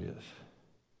altar is.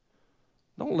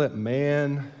 Don't let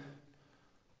man,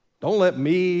 don't let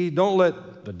me, don't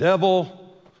let the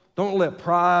devil, don't let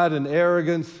pride and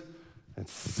arrogance and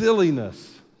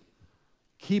silliness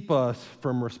keep us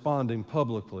from responding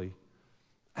publicly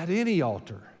at any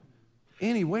altar,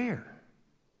 anywhere.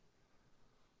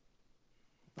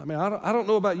 I mean, I don't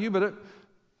know about you, but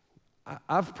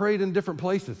I've prayed in different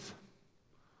places.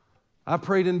 I've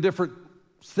prayed in different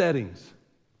settings.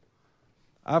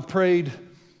 I've prayed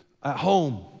at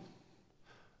home.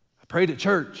 I prayed at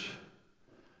church.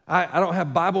 I don't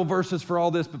have Bible verses for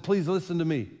all this, but please listen to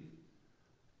me.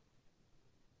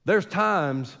 There's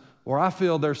times where I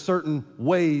feel there's certain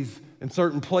ways and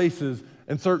certain places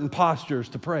and certain postures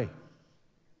to pray.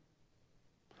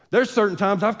 There's certain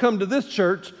times I've come to this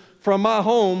church from my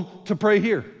home to pray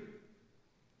here.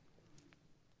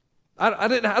 I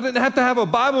didn't have to have a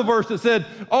Bible verse that said,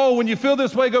 oh, when you feel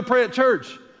this way, go pray at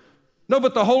church. No,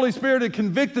 but the Holy Spirit had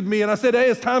convicted me, and I said, hey,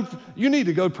 it's time, you need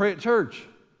to go pray at church.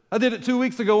 I did it 2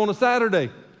 weeks ago on a Saturday.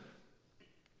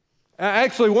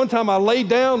 Actually, one time I laid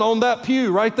down on that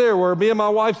pew right there where me and my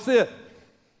wife sit.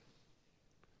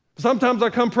 Sometimes I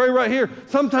come pray right here.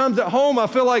 Sometimes at home I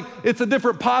feel like it's a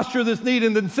different posture that's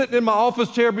needed than sitting in my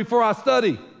office chair before I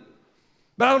study.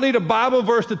 But I don't need a Bible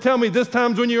verse to tell me this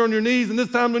time's when you're on your knees and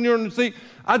this time when you're on your seat.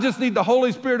 I just need the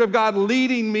Holy Spirit of God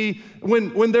leading me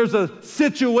when there's a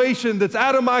situation that's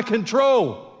out of my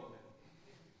control.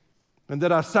 And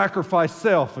that I sacrifice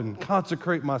self and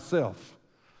consecrate myself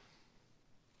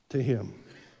to Him.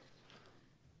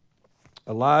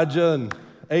 Elijah and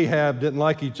Ahab didn't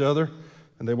like each other,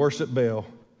 and they worshiped Baal.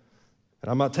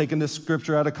 And I'm not taking this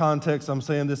scripture out of context. I'm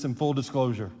saying this in full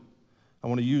disclosure. I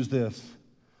want to use this.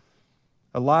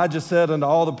 Elijah said unto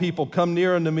all the people, come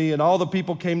near unto me. And all the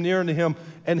people came near unto him,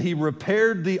 and he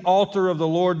repaired the altar of the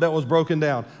Lord that was broken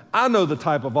down. I know the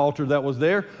type of altar that was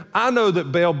there. I know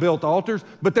that Baal built altars,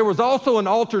 but there was also an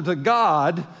altar to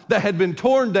God that had been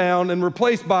torn down and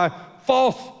replaced by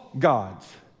false gods.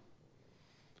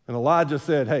 And Elijah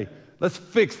said, hey, let's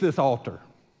fix this altar.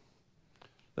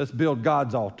 Let's build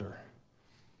God's altar.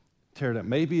 Tear it up.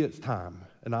 Maybe it's time,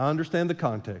 and I understand the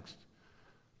context,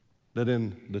 that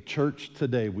in the church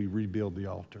today we rebuild the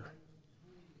altar.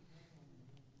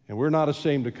 And we're not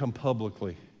ashamed to come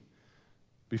publicly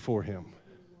before Him.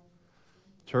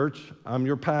 Church, I'm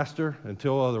your pastor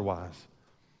until otherwise.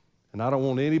 And I don't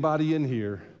want anybody in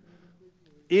here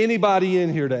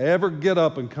to ever get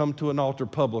up and come to an altar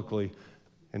publicly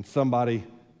and somebody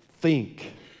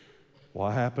think,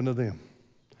 what happened to them?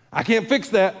 I can't fix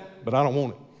that, but I don't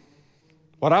want it.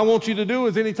 What I want you to do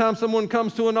is anytime someone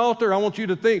comes to an altar, I want you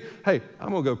to think, hey,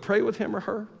 I'm going to go pray with him or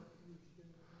her.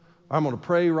 I'm going to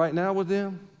pray right now with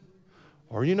them.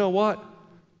 Or you know what?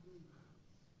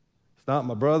 It's not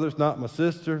my brother, it's not my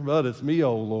sister, but it's me,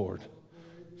 oh Lord.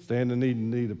 Standing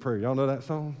in need of prayer. Y'all know that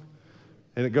song?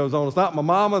 And it goes on, it's not my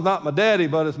mama, it's not my daddy,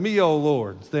 but it's me, oh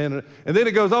Lord. Standing. And then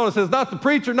it goes on, it says, not the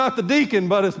preacher, not the deacon,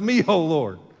 but it's me, oh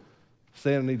Lord.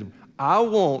 Standing in need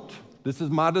of. This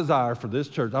is my desire for this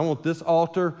church. I want this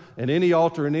altar and any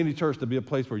altar in any church to be a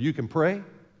place where you can pray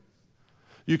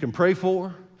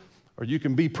for, or you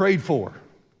can be prayed for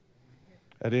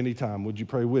at any time. Would you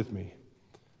pray with me?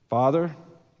 Father,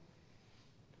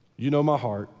 you know my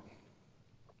heart.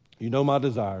 You know my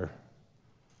desire.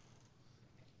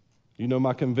 You know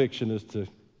my conviction is to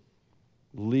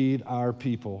lead our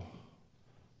people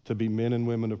to be men and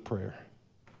women of prayer.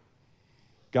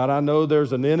 God, I know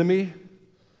there's an enemy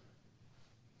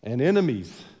and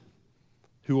enemies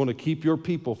who want to keep your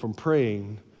people from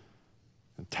praying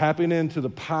and tapping into the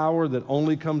power that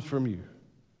only comes from you.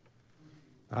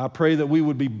 I pray that we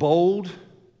would be bold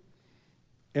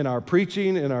in our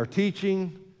preaching, in our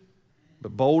teaching,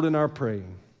 but bold in our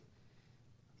praying.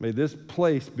 May this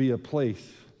place be a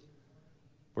place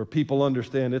where people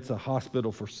understand it's a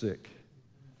hospital for sick.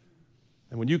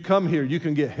 And when you come here, you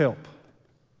can get help.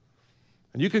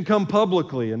 And you can come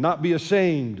publicly and not be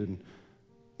ashamed and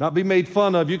not be made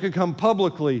fun of. You can come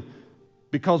publicly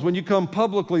because when you come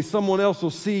publicly, someone else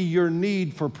will see your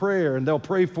need for prayer and they'll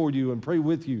pray for you and pray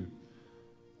with you.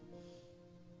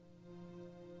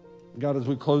 God, as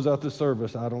we close out this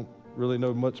service, I don't really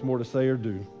know much more to say or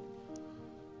do.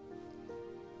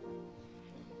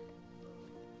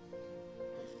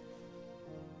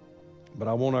 But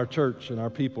I want our church and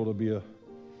our people to be a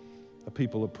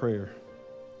people of prayer.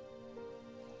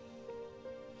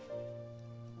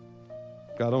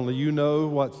 God, only you know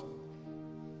what's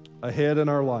ahead in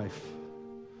our life.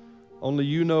 Only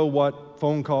you know what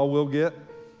phone call we'll get.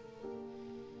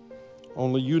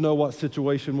 Only you know what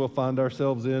situation we'll find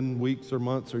ourselves in weeks or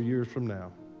months or years from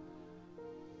now.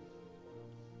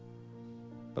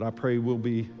 But I pray we'll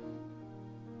be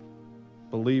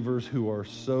believers who are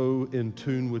so in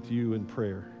tune with you in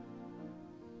prayer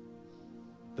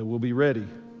that we'll be ready.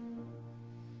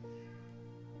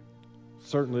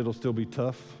 Certainly it'll still be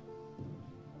tough.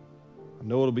 I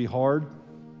know it'll be hard,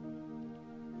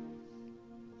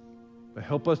 but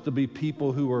help us to be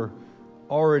people who are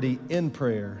already in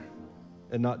prayer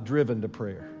and not driven to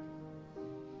prayer.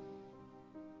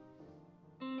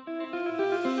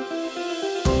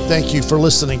 Thank you for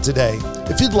listening today.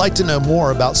 If you'd like to know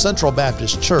more about Central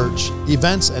Baptist Church,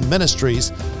 events, and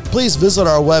ministries, please visit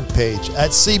our webpage at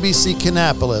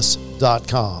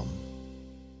cbckannapolis.com.